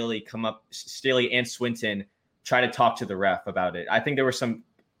watched Staley and Swinton try to talk to the ref about it. I think there was some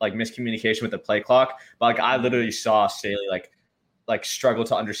like miscommunication with the play clock, but like I literally saw Staley like struggle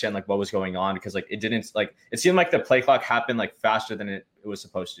to understand like what was going on because like it seemed like the play clock happened like faster than it was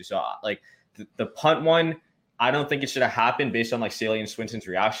supposed to. So like the punt one, I don't think it should have happened based on like Staley and Swinton's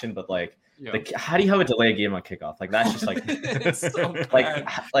reaction, but like how do you have a delay game on kickoff? Like that's just like so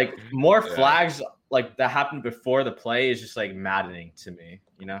like more flags like that happened before the play is just like maddening to me,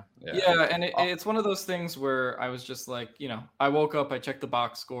 Yeah, and it's one of those things where I was just like, I woke up, I checked the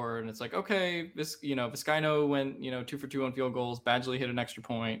box score, and it's like, okay, this, Vizcaino went, 2 for 2 on field goals, Badgley hit an extra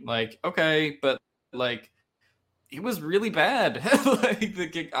point, like, okay, but like it was really bad. Like the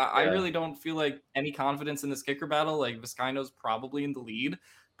kick, I really don't feel like any confidence in this kicker battle. Like Vizcaino's probably in the lead,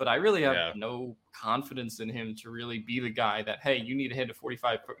 but I really have no confidence in him to really be the guy that, hey, you need to hit a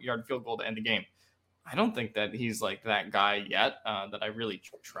 45-yard field goal to end the game. I don't think that he's like that guy yet that I really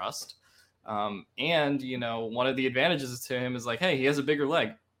trust. And, one of the advantages to him is like, hey, he has a bigger leg.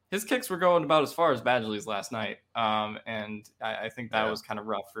 His kicks were going about as far as Badgley's last night. And I think that was kind of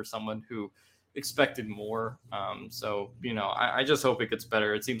rough for someone who expected more. I just hope it gets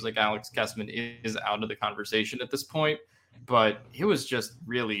better. It seems like Alex Kessman is out of the conversation at this point, but it was just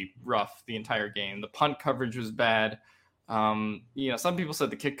really rough the entire game. The punt coverage was bad. Some people said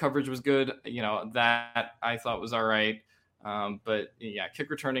the kick coverage was good. That I thought was all right. But kick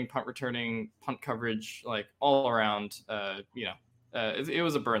returning, punt coverage, like all around, it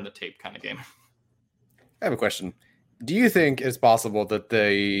was a burn the tape kind of game. I have a question. Do you think it's possible that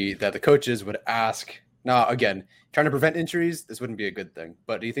the coaches would ask? Now, again, trying to prevent injuries, this wouldn't be a good thing.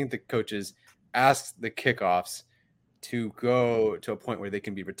 But do you think the coaches ask the kickoffs to go to a point where they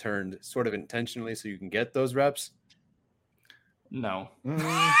can be returned sort of intentionally so you can get those reps? No. No.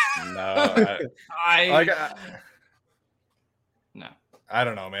 No. I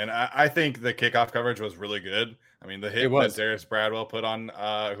don't know, man. I think the kickoff coverage was really good. I mean, the hit that Darius Bradwell put on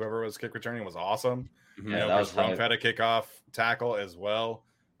whoever was kick returning was awesome. Mm-hmm. You know, Chris Rumpf had a kickoff tackle as well.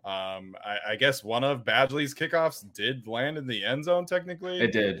 I guess one of Badgley's kickoffs did land in the end zone technically.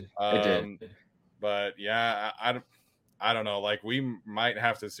 It did. But yeah, I don't know. Like, we might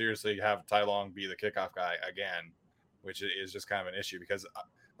have to seriously have Tai Long be the kickoff guy again, which is just kind of an issue because,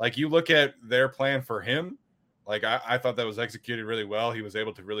 like, you look at their plan for him. Like, I thought that was executed really well. He was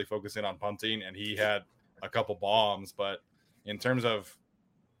able to really focus in on punting, and he had a couple bombs. But in terms of,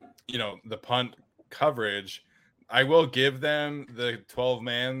 you know, the punt coverage, I will give them the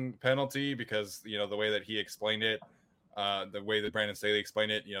 12-man penalty because, you know, the way that he explained it, the way that Brandon Staley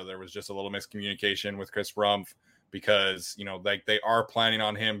explained it, you know, there was just a little miscommunication with Chris Rumpf because, you know, like, they are planning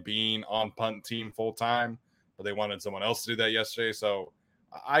on him being on punt team full time, but they wanted someone else to do that yesterday. So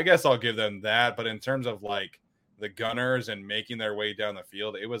I guess I'll give them that. But in terms of, like, the gunners and making their way down the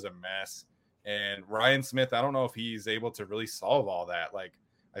field, it was a mess. And Ryan Smith, I don't know if he's able to really solve all that. Like,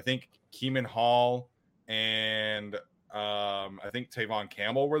 I think Keeman Hall and I think Tavon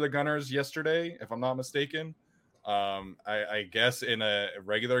Campbell were the gunners yesterday, if I'm not mistaken. I guess in a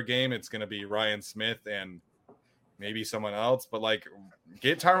regular game, it's going to be Ryan Smith and maybe someone else. But, like,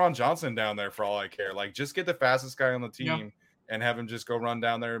 get Tyron Johnson down there for all I care. Like, just get the fastest guy on the team and have him just go run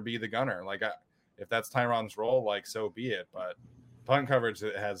down there and be the gunner. Like, if that's Tyron's role, like, so be it. But punt coverage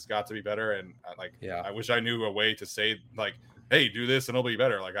has got to be better. And, I wish I knew a way to say, like, hey, do this and it'll be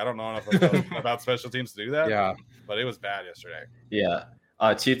better. Like, I don't know enough about special teams to do that. Yeah. But it was bad yesterday. Yeah.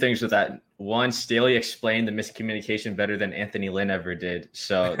 Two things with that. One, Staley explained the miscommunication better than Anthony Lynn ever did.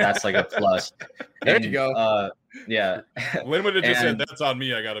 So that's like a plus. There you go. Yeah. Lynn would have just said, that's on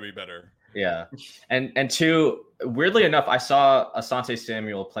me. I got to be better. Yeah. And two, weirdly enough, I saw Asante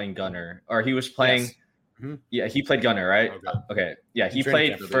Samuel playing gunner, or he was playing. Yes. Mm-hmm. Yeah, he played gunner, right? Okay. Yeah, he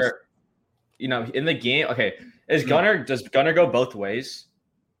played for, you know, in the game. Okay. Does gunner go both ways?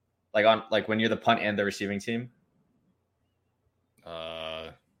 Like when you're the punt and the receiving team?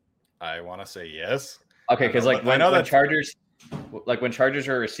 I want to say yes. Okay, because when Chargers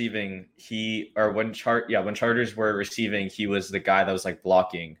were receiving, when Chargers were receiving, he was the guy that was like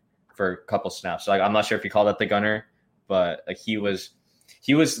blocking for a couple snaps. So, like, I'm not sure if you call that the gunner, but like he was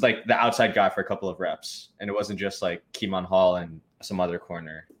like the outside guy for a couple of reps, and it wasn't just like Keeman Hall and some other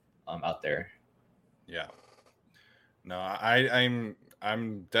corner out there. Yeah. No, I'm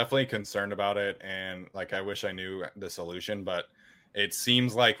definitely concerned about it, and, like, I wish I knew the solution, but it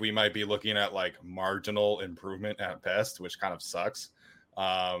seems like we might be looking at, like, marginal improvement at best, which kind of sucks.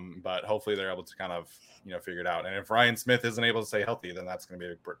 But hopefully they're able to kind of, you know, figure it out. And if Ryan Smith isn't able to stay healthy, then that's going to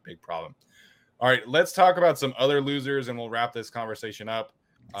be a big problem. All right, let's talk about some other losers, and we'll wrap this conversation up.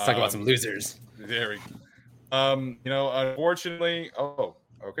 Let's talk about some losers. There we go. You know, unfortunately,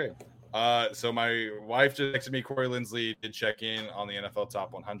 okay. So my wife just texted me. Corey Linsley did check in on the NFL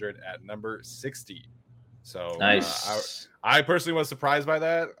Top 100 at number 60. So nice. I personally was surprised by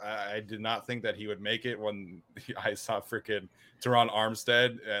that. I did not think that he would make it when I saw freaking Teron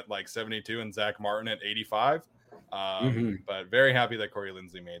Armstead at like 72 and Zach Martin at 85. But very happy that Corey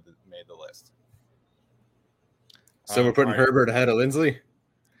Linsley made the list. So we're putting Herbert ahead of Linsley.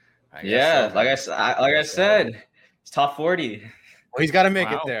 Yeah, so. like I said, it's top 40. Well, he's got to make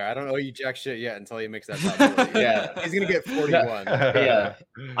it there. I don't owe you jack shit yet until he makes that top 40. Yeah. He's going to get 41. Yeah.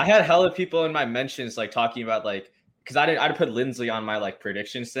 I had hella people in my mentions, like, talking about, like, because I'd put Linsley on my, like,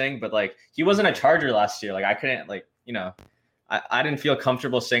 predictions thing, but, like, he wasn't a Charger last year. Like, I couldn't, like, you know, I didn't feel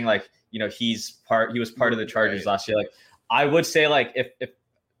comfortable saying, like, you know, he was part of the Chargers last year. Like, I would say, like, if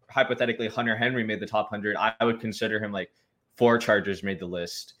hypothetically Hunter Henry made the top 100, I would consider him, like, 4 Chargers made the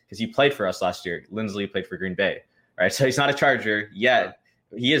list because he played for us last year. Linsley played for Green Bay. Right, so he's not a Charger yet.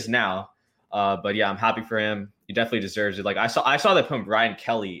 He is now, but yeah, I'm happy for him. He definitely deserves it. Like I saw they put Ryan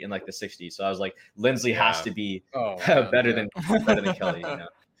Kelly in like the 60s, so I was like, Linsley has to be better than Kelly. You know?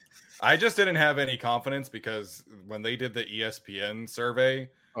 I just didn't have any confidence because when they did the ESPN survey,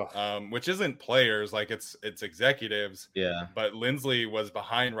 which isn't players, like it's executives. Yeah, but Linsley was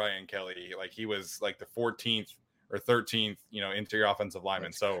behind Ryan Kelly, like he was like the 14th. Or 13th, you know, interior offensive lineman.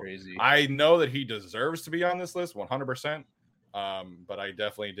 That's so crazy. I know that he deserves to be on this list 100%. But I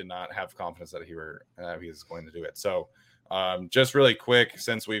definitely did not have confidence that he was going to do it. So just really quick,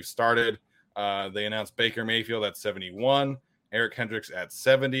 since we've started, They announced Baker Mayfield at 71, Eric Hendricks at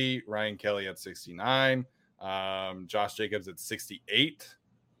 70, Ryan Kelly at 69, Josh Jacobs at 68,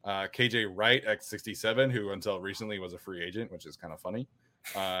 KJ Wright at 67, who until recently was a free agent, which is kind of funny.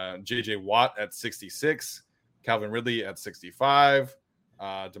 JJ Watt at 66, Calvin Ridley at 65,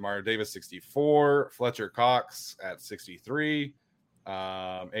 Demario Davis 64, Fletcher Cox at 63,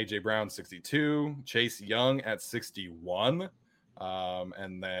 AJ Brown 62, Chase Young at 61,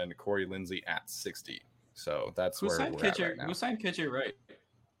 and then Corey Lindsey at 60. So that's Who where signed we're at KJ? right now. Who signed KJ Wright?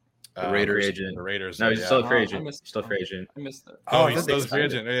 The Raider agent. The Raiders. No, he's still a free agent. I missed- Still a free agent. I missed that. Oh, Oh, he's I still a thought free they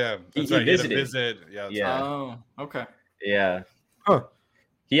agent. Yeah, that's He right. He had a visited. visit. Yeah, that's Yeah. Oh, okay. Yeah. Huh.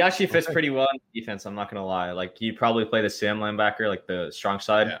 He actually fits Okay. pretty well in defense. I'm not gonna lie. Like he probably play the Sam linebacker, like the strong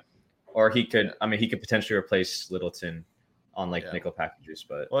side, Yeah. or he could. I mean, he could potentially replace Littleton on like Yeah. nickel packages.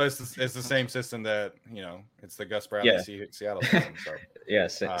 But Well, it's the same system that it's the Gus Bradley Yeah. Seattle system. So, yeah,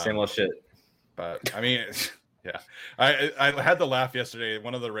 same old shit. but I mean, yeah, I had to laugh yesterday.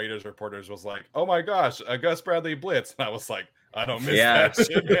 One of the Raiders reporters was like, "Oh my gosh, a Gus Bradley blitz," and I was like, "I don't miss Yeah. that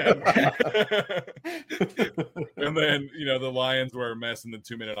shit, man." And then the Lions were a mess in the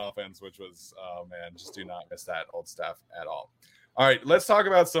 2-minute offense, which was, oh man, just do not miss that old stuff at all. All right, let's talk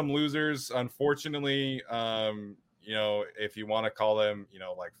about some losers. Unfortunately, if you want to call them,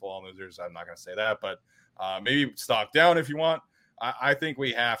 like full-on losers, I'm not going to say that, but maybe stock down if you want. I think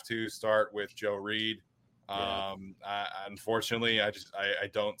we have to start with Joe Reed. Yeah. Unfortunately, I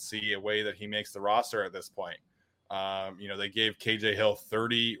don't see a way that he makes the roster at this point. They gave KJ Hill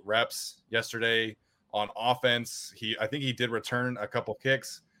 30 reps yesterday on offense. I think he did return a couple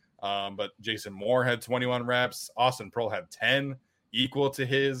kicks, but Jason Moore had 21 reps. Austin Pearl had 10, equal to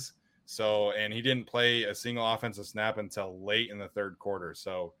his. So, and he didn't play a single offensive snap until late in the third quarter.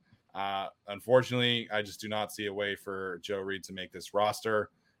 So, unfortunately, I just do not see a way for Joe Reed to make this roster,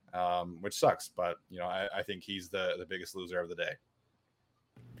 which sucks. But, I think he's the biggest loser of the day.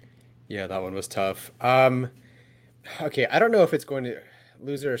 Yeah, that one was tough. Okay, I don't know if it's going to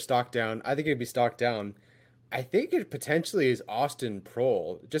loser or stock down. I think it'd be stock down. I think it potentially is Austin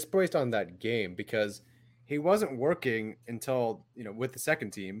Prohl, just based on that game, because he wasn't working until, with the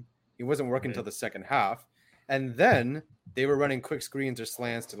second team. He wasn't working until the second half. And then they were running quick screens or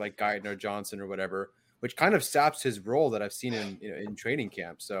slants to like Geithner, Johnson, or whatever, which kind of saps his role that I've seen in training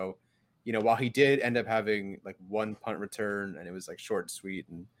camp. So, while he did end up having like one punt return and it was like short and sweet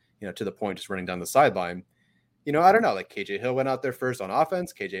and, to the point, just running down the sideline, I don't know, like KJ Hill went out there first on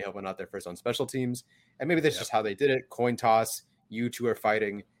offense. KJ Hill went out there first on special teams. And maybe that's just how they did it. Coin toss. You two are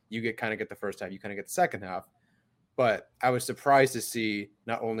fighting. You get the first half. You kind of get the second half. But I was surprised to see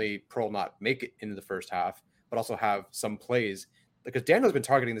not only Pearl not make it into the first half, but also have some plays, because Daniel's been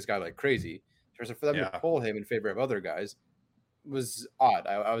targeting this guy like crazy. So for them to pull him in favor of other guys was odd.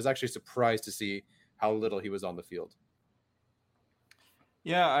 I was actually surprised to see how little he was on the field.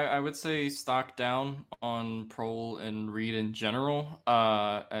 Yeah, I would say stock down on Prohl and Reed in general,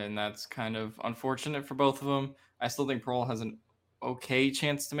 and that's kind of unfortunate for both of them. I still think Prohl has an okay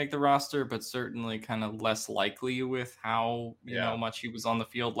chance to make the roster, but certainly kind of less likely with how much he was on the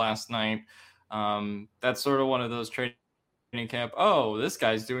field last night. That's sort of one of those training camp. Oh, this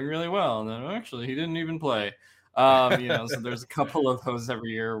guy's doing really well, and then actually he didn't even play. So there's a couple of those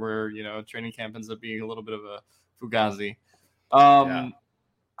every year where training camp ends up being a little bit of a fugazi.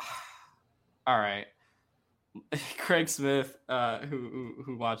 All right. Craig Smith,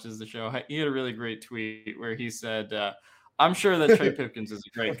 who watches the show, he had a really great tweet where he said, I'm sure that Trey Pipkins is a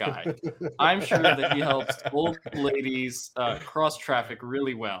great guy. I'm sure that he helps old ladies cross traffic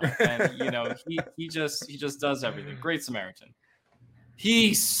really well. And, he just does everything. Great Samaritan.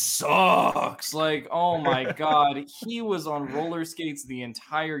 He sucks. Like, oh my God. He was on roller skates the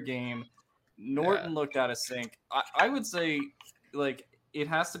entire game. Norton looked out of sync. I would say, like, it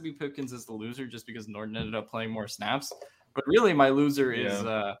has to be Pipkins as the loser just because Norton ended up playing more snaps. But really, my loser is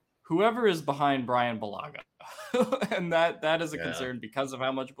whoever is behind Brian Bulaga. And that is a concern because of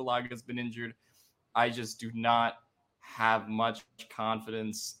how much Bulaga has been injured. I just do not have much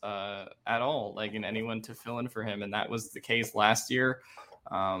confidence at all, like in anyone to fill in for him. And that was the case last year.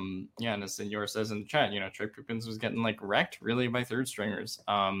 And as Senor says in the chat, Trey Pipkins was getting like wrecked really by third stringers.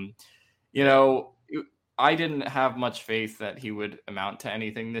 I didn't have much faith that he would amount to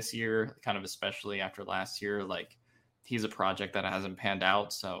anything this year, kind of especially after last year. Like, he's a project that hasn't panned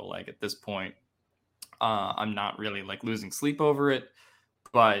out. So, like, at this point, I'm not really, like, losing sleep over it.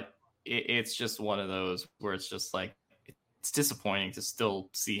 But it's just one of those where it's just, like, it's disappointing to still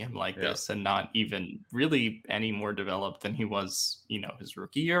see him like this and not even really any more developed than he was, his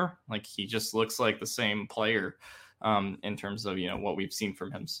rookie year. Like, he just looks like the same player in terms of, what we've seen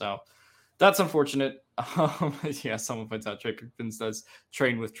from him. So, That's unfortunate. Yeah, someone points out Trey Pipkins does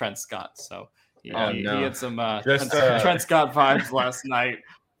train with Trent Scott, so he had some Trent Scott vibes last night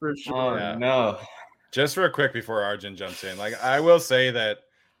for sure. Oh no! Just real quick before Arjun jumps in, like I will say that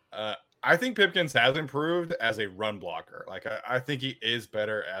I think Pipkins has improved as a run blocker. Like I think he is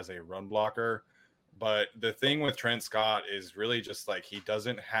better as a run blocker, but the thing with Trent Scott is really just like he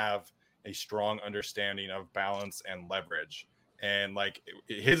doesn't have a strong understanding of balance and leverage. And like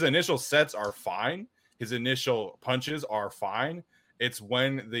his initial sets are fine. His initial punches are fine. It's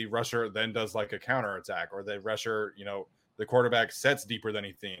when the rusher then does like a counter attack, or the rusher, the quarterback sets deeper than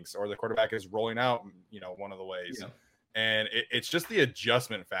he thinks, or the quarterback is rolling out, one of the ways. Yeah. And it's just the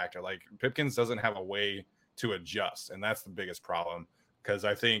adjustment factor. Like Pipkins doesn't have a way to adjust. And that's the biggest problem. Because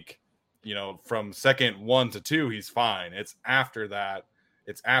I think, from second 1 to 2, he's fine. It's after that.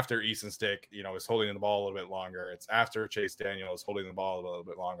 It's after Easton Stick, is holding the ball a little bit longer. It's after Chase Daniel is holding the ball a little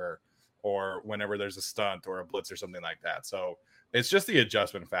bit longer, or whenever there's a stunt or a blitz or something like that. So it's just the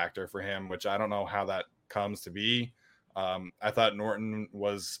adjustment factor for him, which I don't know how that comes to be. I thought Norton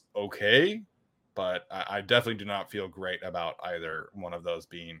was okay, but I definitely do not feel great about either one of those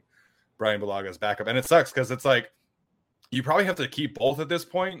being Brian Bulaga's backup. And it sucks because it's like you probably have to keep both at this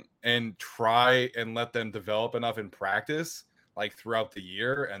point and try and let them develop enough in practice like throughout the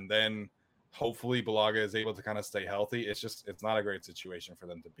year, and then hopefully Bulaga is able to kind of stay healthy. It's not a great situation for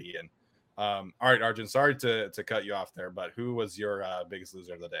them to be in. All right, Arjun, sorry to cut you off there, but who was your biggest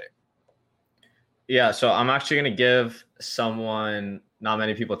loser of the day? Yeah, so I'm actually going to give someone not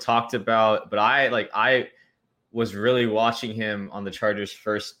many people talked about, but I was really watching him on the Chargers'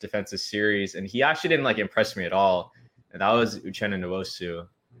 first defensive series, and he actually didn't impress me at all. And that was Uchenna Nwosu.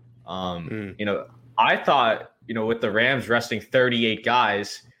 I thought, with the Rams resting 38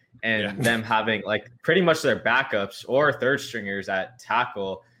 guys and them having pretty much their backups or third stringers at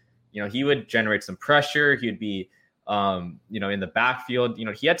tackle, he would generate some pressure. He'd be, in the backfield.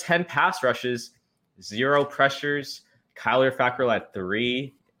 He had 10 pass rushes, 0 pressures. Kyler Fackrell had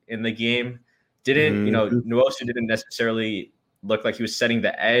 3 in the game. Nwosu didn't necessarily look like he was setting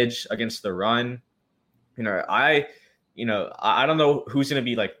the edge against the run. I don't know who's going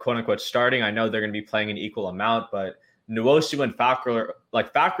to be quote unquote starting. I know they're going to be playing an equal amount, but Nwosu and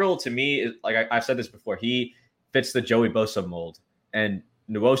Fackrell to me is I've said this before. He fits the Joey Bosa mold, and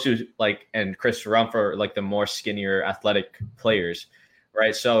Nwosu and Chris Rumph are the more skinnier athletic players,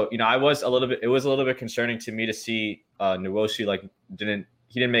 right? So it was a little bit concerning to me to see Nwosu didn't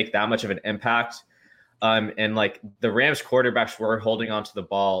make that much of an impact. And the Rams quarterbacks were holding onto the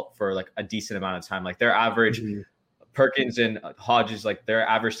ball for a decent amount of time. Their average. Perkins and Hodges, their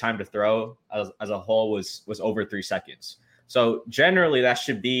average time to throw as a whole was over 3 seconds. So generally that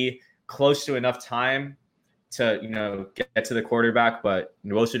should be close to enough time to, get to the quarterback, but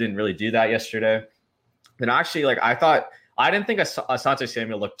Nwosu didn't really do that yesterday. And actually, I didn't think Asante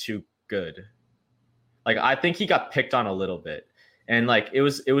Samuel looked too good. I think he got picked on a little bit. And it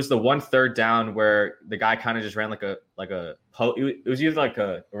was the 1 3rd down where the guy kind of just ran it was either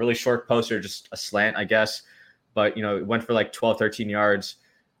a really short post or just a slant, I guess. But, it went for 12, 13 yards.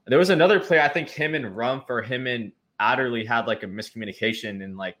 There was another play, I think him and Rumph or him and Adderley had a miscommunication,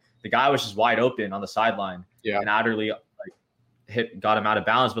 and the guy was just wide open on the sideline. Yeah. And Adderley got him out of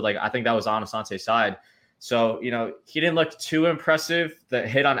bounds, but I think that was on Asante's side. So, he didn't look too impressive. The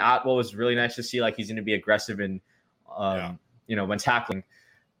hit on Atwell was really nice to see he's going to be aggressive and when tackling.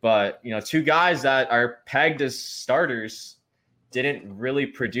 But, 2 guys that are pegged as starters didn't really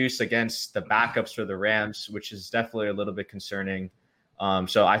produce against the backups for the Rams, which is definitely a little bit concerning.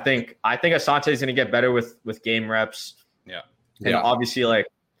 So I think Asante is going to get better with game reps. Yeah. And obviously,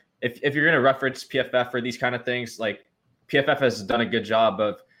 if you're going to reference PFF for these kind of things, PFF has done a good job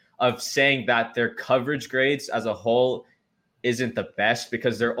of saying that their coverage grades as a whole isn't the best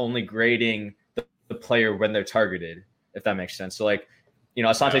because they're only grading the player when they're targeted, if that makes sense. So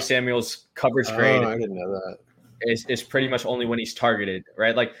Asante Samuel's coverage grade. I didn't know that. Is pretty much only when he's targeted,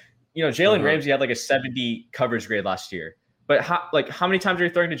 right? Jalen Ramsey had a 70 coverage grade last year. But how many times are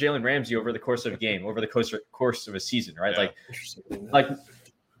you throwing to Jalen Ramsey over the course of a game, over the course of a season, right? Yeah.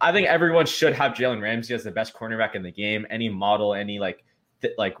 I think everyone should have Jalen Ramsey as the best cornerback in the game. Any model, any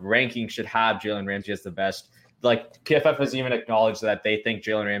ranking should have Jalen Ramsey as the best. PFF has even acknowledged that they think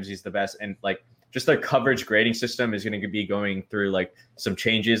Jalen Ramsey is the best, and just their coverage grading system is going to be going through some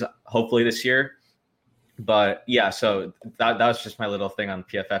changes hopefully this year. But yeah, so that was just my little thing on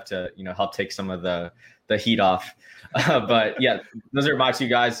PFF to help take some of the heat off. But yeah, those are my 2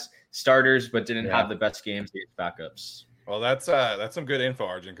 guys, starters, but didn't have the best games against backups. Well, that's some good info,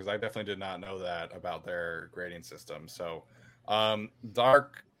 Arjun, because I definitely did not know that about their grading system. So,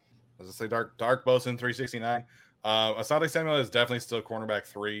 Dark, As I say, Dark Bosun 369. Asante Samuel is definitely still cornerback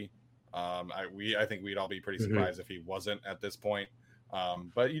 3. I think we'd all be pretty surprised if he wasn't at this point.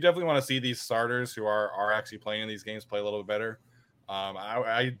 But you definitely want to see these starters who are actually playing in these games play a little bit better.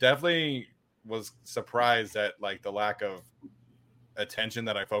 I definitely was surprised at like the lack of attention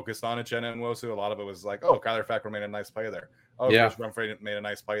that I focused on at Uchenna Nwosu. A lot of it was like, oh, Kyler Fackrell made a nice play there. Oh, Chris Humphrey made a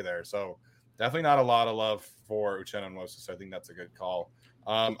nice play there. So definitely not a lot of love for Uchenna Nwosu. So I think that's a good call.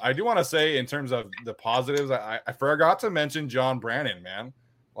 I do want to say in terms of the positives, I forgot to mention John Brannon, man.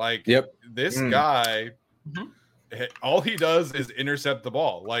 Like this guy, all he does is intercept the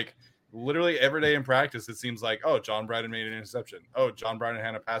ball. Like literally every day in practice, it seems like, oh, John Brannon made an interception. Oh, John Brannon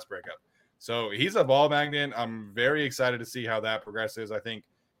had a pass breakup. So he's a ball magnet. I'm very excited to see how that progresses. I think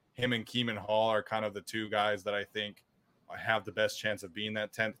him and Keeman Hall are kind of the two guys that I think have the best chance of being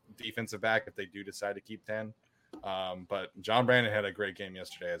that 10th defensive back if they do decide to keep 10. But John Brannon had a great game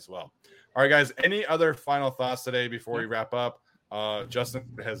yesterday as well. All right, guys, any other final thoughts today before we wrap up? Justin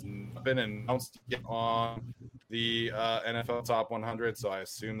has been announced yet on the NFL Top 100, so I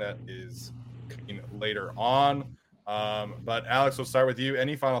assume that is coming later on. But Alex, we'll start with you.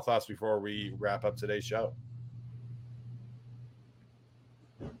 Any final thoughts before we wrap up today's show?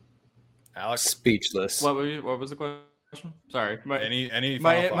 Alex, speechless. What was the question? Sorry. Any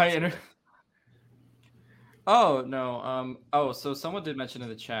final thoughts? Oh no. So someone did mention in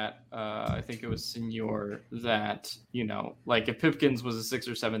the chat. I think it was Senor that like if Pipkins was a 6th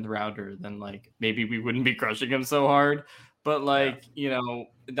or 7th rounder, then like maybe we wouldn't be crushing him so hard. But like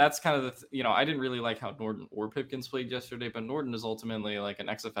that's kind of the I didn't really like how Norton or Pipkins played yesterday. But Norton is ultimately like an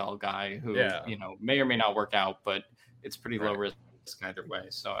XFL guy who may or may not work out, but it's pretty low risk either way.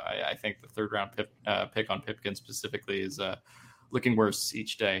 So I think the 3rd round pick on Pipkins specifically is looking worse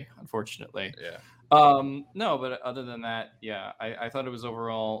each day, unfortunately. Yeah. No, but other than that, I thought it was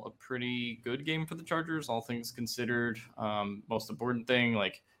overall a pretty good game for the Chargers, all things considered. Most important thing,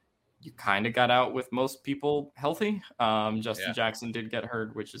 like you kind of got out with most people healthy. Justin Jackson did get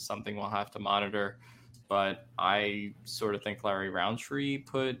hurt, which is something we'll have to monitor. But I sort of think Larry Roundtree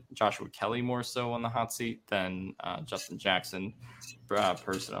put Joshua Kelly more so on the hot seat than Justin Jackson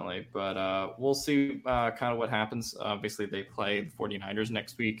personally. But we'll see kind of what happens. Obviously, they play the 49ers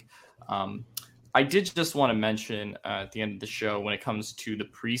next week. I did just want to mention at the end of the show, when it comes to the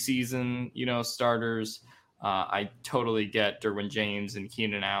preseason, starters, I totally get Derwin James and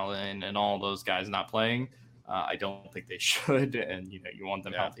Keenan Allen and all those guys not playing. I don't think they should. And, you want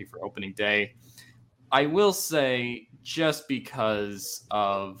them healthy for opening day. I will say just because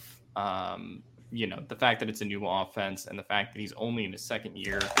of, the fact that it's a new offense and the fact that he's only in his 2nd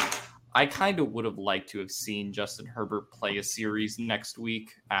year, I kind of would have liked to have seen Justin Herbert play a series next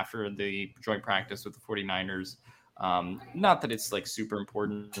week after the joint practice with the 49ers. Not that it's like super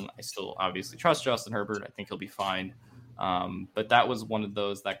important. I still obviously trust Justin Herbert. I think he'll be fine. But that was one of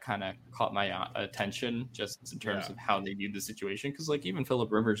those that kind of caught my attention just in terms of how they viewed the situation. Because like even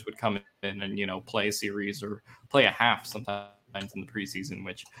Phillip Rivers would come in and, play a series or play a half sometimes in the preseason,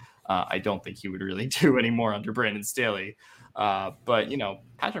 which I don't think he would really do anymore under Brandon Staley. But,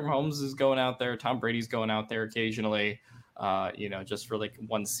 Patrick Mahomes is going out there. Tom Brady's going out there occasionally, just for like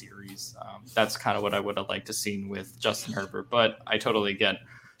one series. That's kind of what I would have liked to seen with Justin Herbert. But I totally get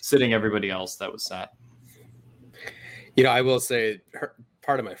sitting everybody else that was sat. I will say,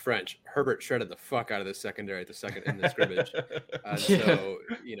 part of my French, Herbert shredded the fuck out of the secondary at the second in the scrimmage. So,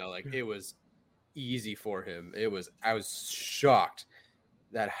 it was easy for him. I was shocked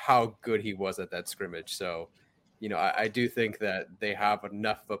at how good he was at that scrimmage. So, I do think that they have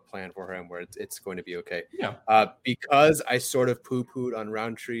enough of a plan for him where it's going to be okay. Yeah. Because I sort of poo-pooed on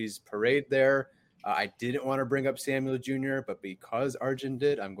Roundtree's parade there, I didn't want to bring up Samuel Jr., but because Arjun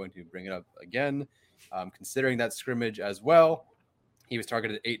did, I'm going to bring it up again. Considering that scrimmage as well, he was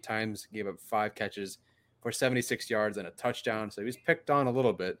targeted 8 times, gave up 5 catches for 76 yards and a touchdown. So he was picked on a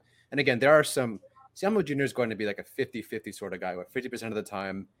little bit. And again, there are Samuel Jr. is going to be like a 50-50 sort of guy where 50% of the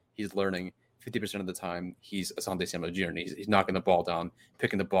time he's learning, 50% of the time he's Asante Samuel Jr. and he's knocking the ball down,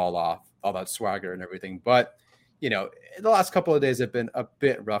 picking the ball off, all that swagger and everything. But, the last couple of days have been a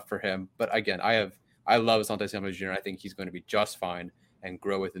bit rough for him. But again, I love Asante Samuel Jr. I think he's going to be just fine and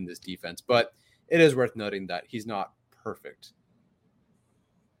grow within this defense. But it is worth noting that he's not perfect.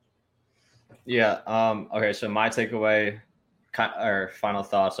 Yeah. Okay. So my takeaway or final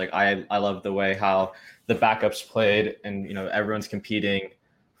thoughts, like I love the way how the backups played and, everyone's competing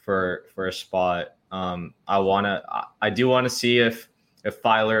for a spot. I do want to see if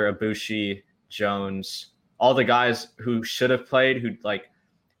Filer, Ibushi, Jones, all the guys who should have played,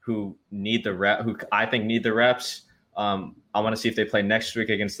 who need the rep, who I think need the reps, I want to see if they play next week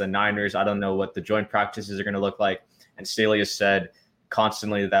against the Niners. I don't know what the joint practices are going to look like. And Staley has said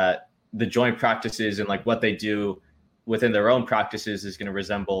constantly that the joint practices and like what they do within their own practices is going to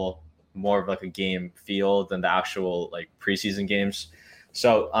resemble more of like a game feel than the actual like preseason games.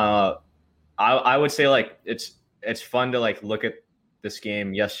 So I would say like it's fun to like look at this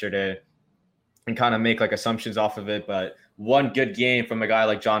game yesterday and kind of make like assumptions off of it. But one good game from a guy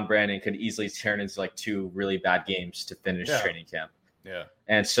like John Brandon could easily turn into like two really bad games to finish training camp. Yeah.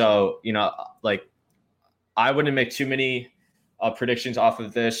 And so, you know, like I wouldn't make too many predictions off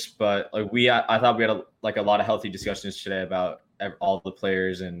of this, but like I thought we had a lot of healthy discussions today about all the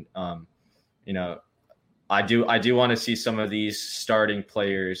players. And, you know, I do want to see some of these starting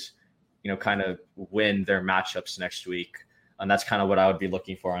players, you know, kind of win their matchups next week. And that's kind of what I would be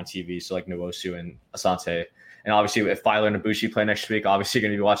looking for on TV. So like Nwosu and Asante. And obviously if Filer and Ibushi play next week, obviously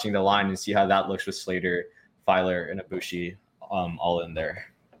going to be watching the line and see how that looks with Slater, Filer, and Ibushi all in there.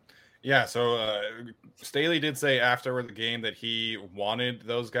 Yeah, so Staley did say after the game that he wanted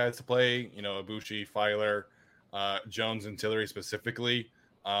those guys to play, you know, Ibushi, Filer, Jones, and Tillery specifically.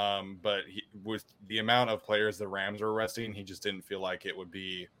 But with the amount of players the Rams were resting, he just didn't feel like it would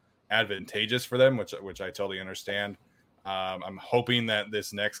be advantageous for them, which I totally understand. I'm hoping that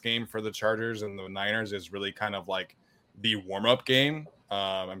this next game for the Chargers and the Niners is really kind of like the warm-up game.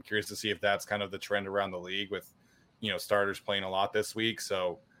 I'm curious to see if that's kind of the trend around the league with, you know, starters playing a lot this week.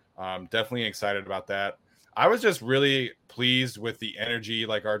 So definitely excited about that. I was just really pleased with the energy,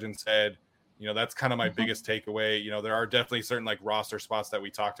 like Arjun said. You know, that's kind of my biggest takeaway. You know, there are definitely certain like roster spots that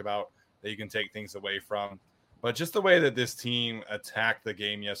we talked about that you can take things away from. But just the way that this team attacked the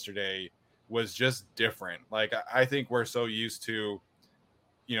game yesterday was just different. Like, I think we're so used to,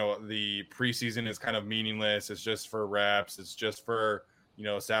 you know, the preseason is kind of meaningless. It's just for reps. It's just for, you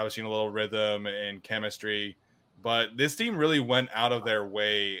know, establishing a little rhythm and chemistry. But this team really went out of their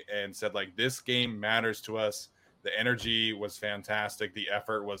way and said, like, this game matters to us. The energy was fantastic. The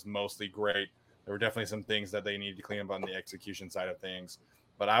effort was mostly great. There were definitely some things that they needed to clean up on the execution side of things.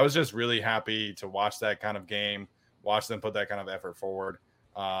 But I was just really happy to watch that kind of game, watch them put that kind of effort forward.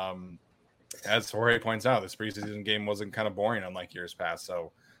 As Jorge points out, this preseason game wasn't kind of boring unlike years past.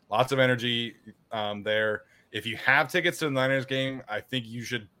 So lots of energy there. If you have tickets to the Niners game, I think you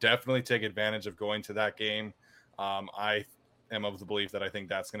should definitely take advantage of going to that game. I am of the belief that I think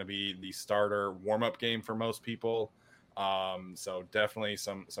that's going to be the starter warm-up game for most people. So definitely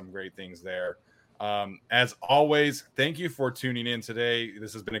some great things there. As always, thank you for tuning in today.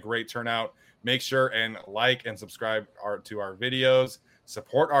 This has been a great turnout. Make sure and like and subscribe to our videos.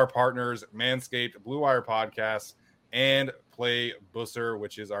 Support our partners, Manscaped, Blue Wire Podcasts, and Play Busser,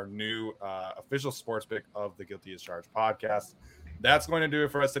 which is our new official sports pick of the Guilty as Charged podcast. That's going to do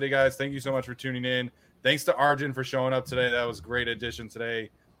it for us today, guys. Thank you so much for tuning in. Thanks to Arjun for showing up today. That was a great addition today.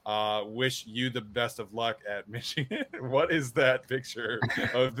 Wish you the best of luck at Michigan. What is that picture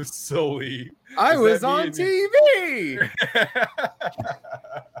of the Sully? I was on TV.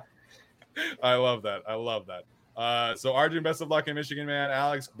 I love that. So Arjun, best of luck in Michigan, man.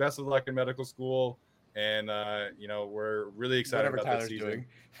 Alex, best of luck in medical school. And you know, we're really excited about this season. Doing.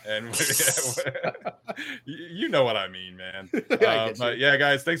 And you know what I mean, man. But yeah,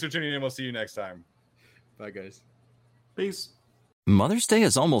 guys, thanks for tuning in. We'll see you next time. Bye, guys. Peace. Mother's Day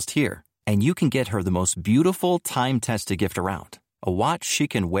is almost here, and you can get her the most beautiful time-tested gift around. A watch she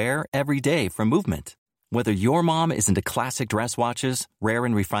can wear every day from Movement. Whether your mom is into classic dress watches, rare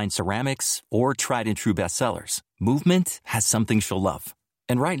and refined ceramics, or tried and true bestsellers, Movement has something she'll love.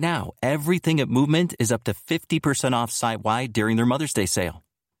 And right now, everything at Movement is up to 50% off site-wide during their Mother's Day sale.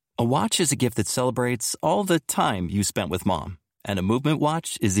 A watch is a gift that celebrates all the time you spent with mom. And a Movement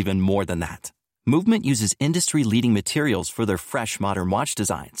watch is even more than that. Movement uses industry-leading materials for their fresh modern watch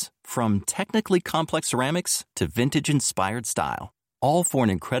designs, from technically complex ceramics to vintage-inspired style. All for an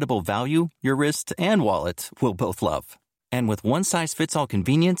incredible value your wrist and wallet will both love. And with one-size-fits-all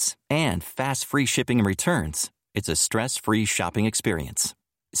convenience and fast free shipping and returns, it's a stress-free shopping experience.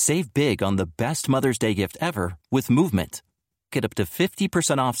 Save big on the best Mother's Day gift ever with Movement. Get up to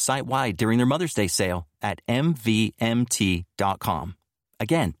 50% off site-wide during their Mother's Day sale at MVMT.com.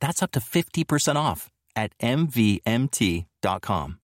 Again, that's up to 50% off at MVMT.com.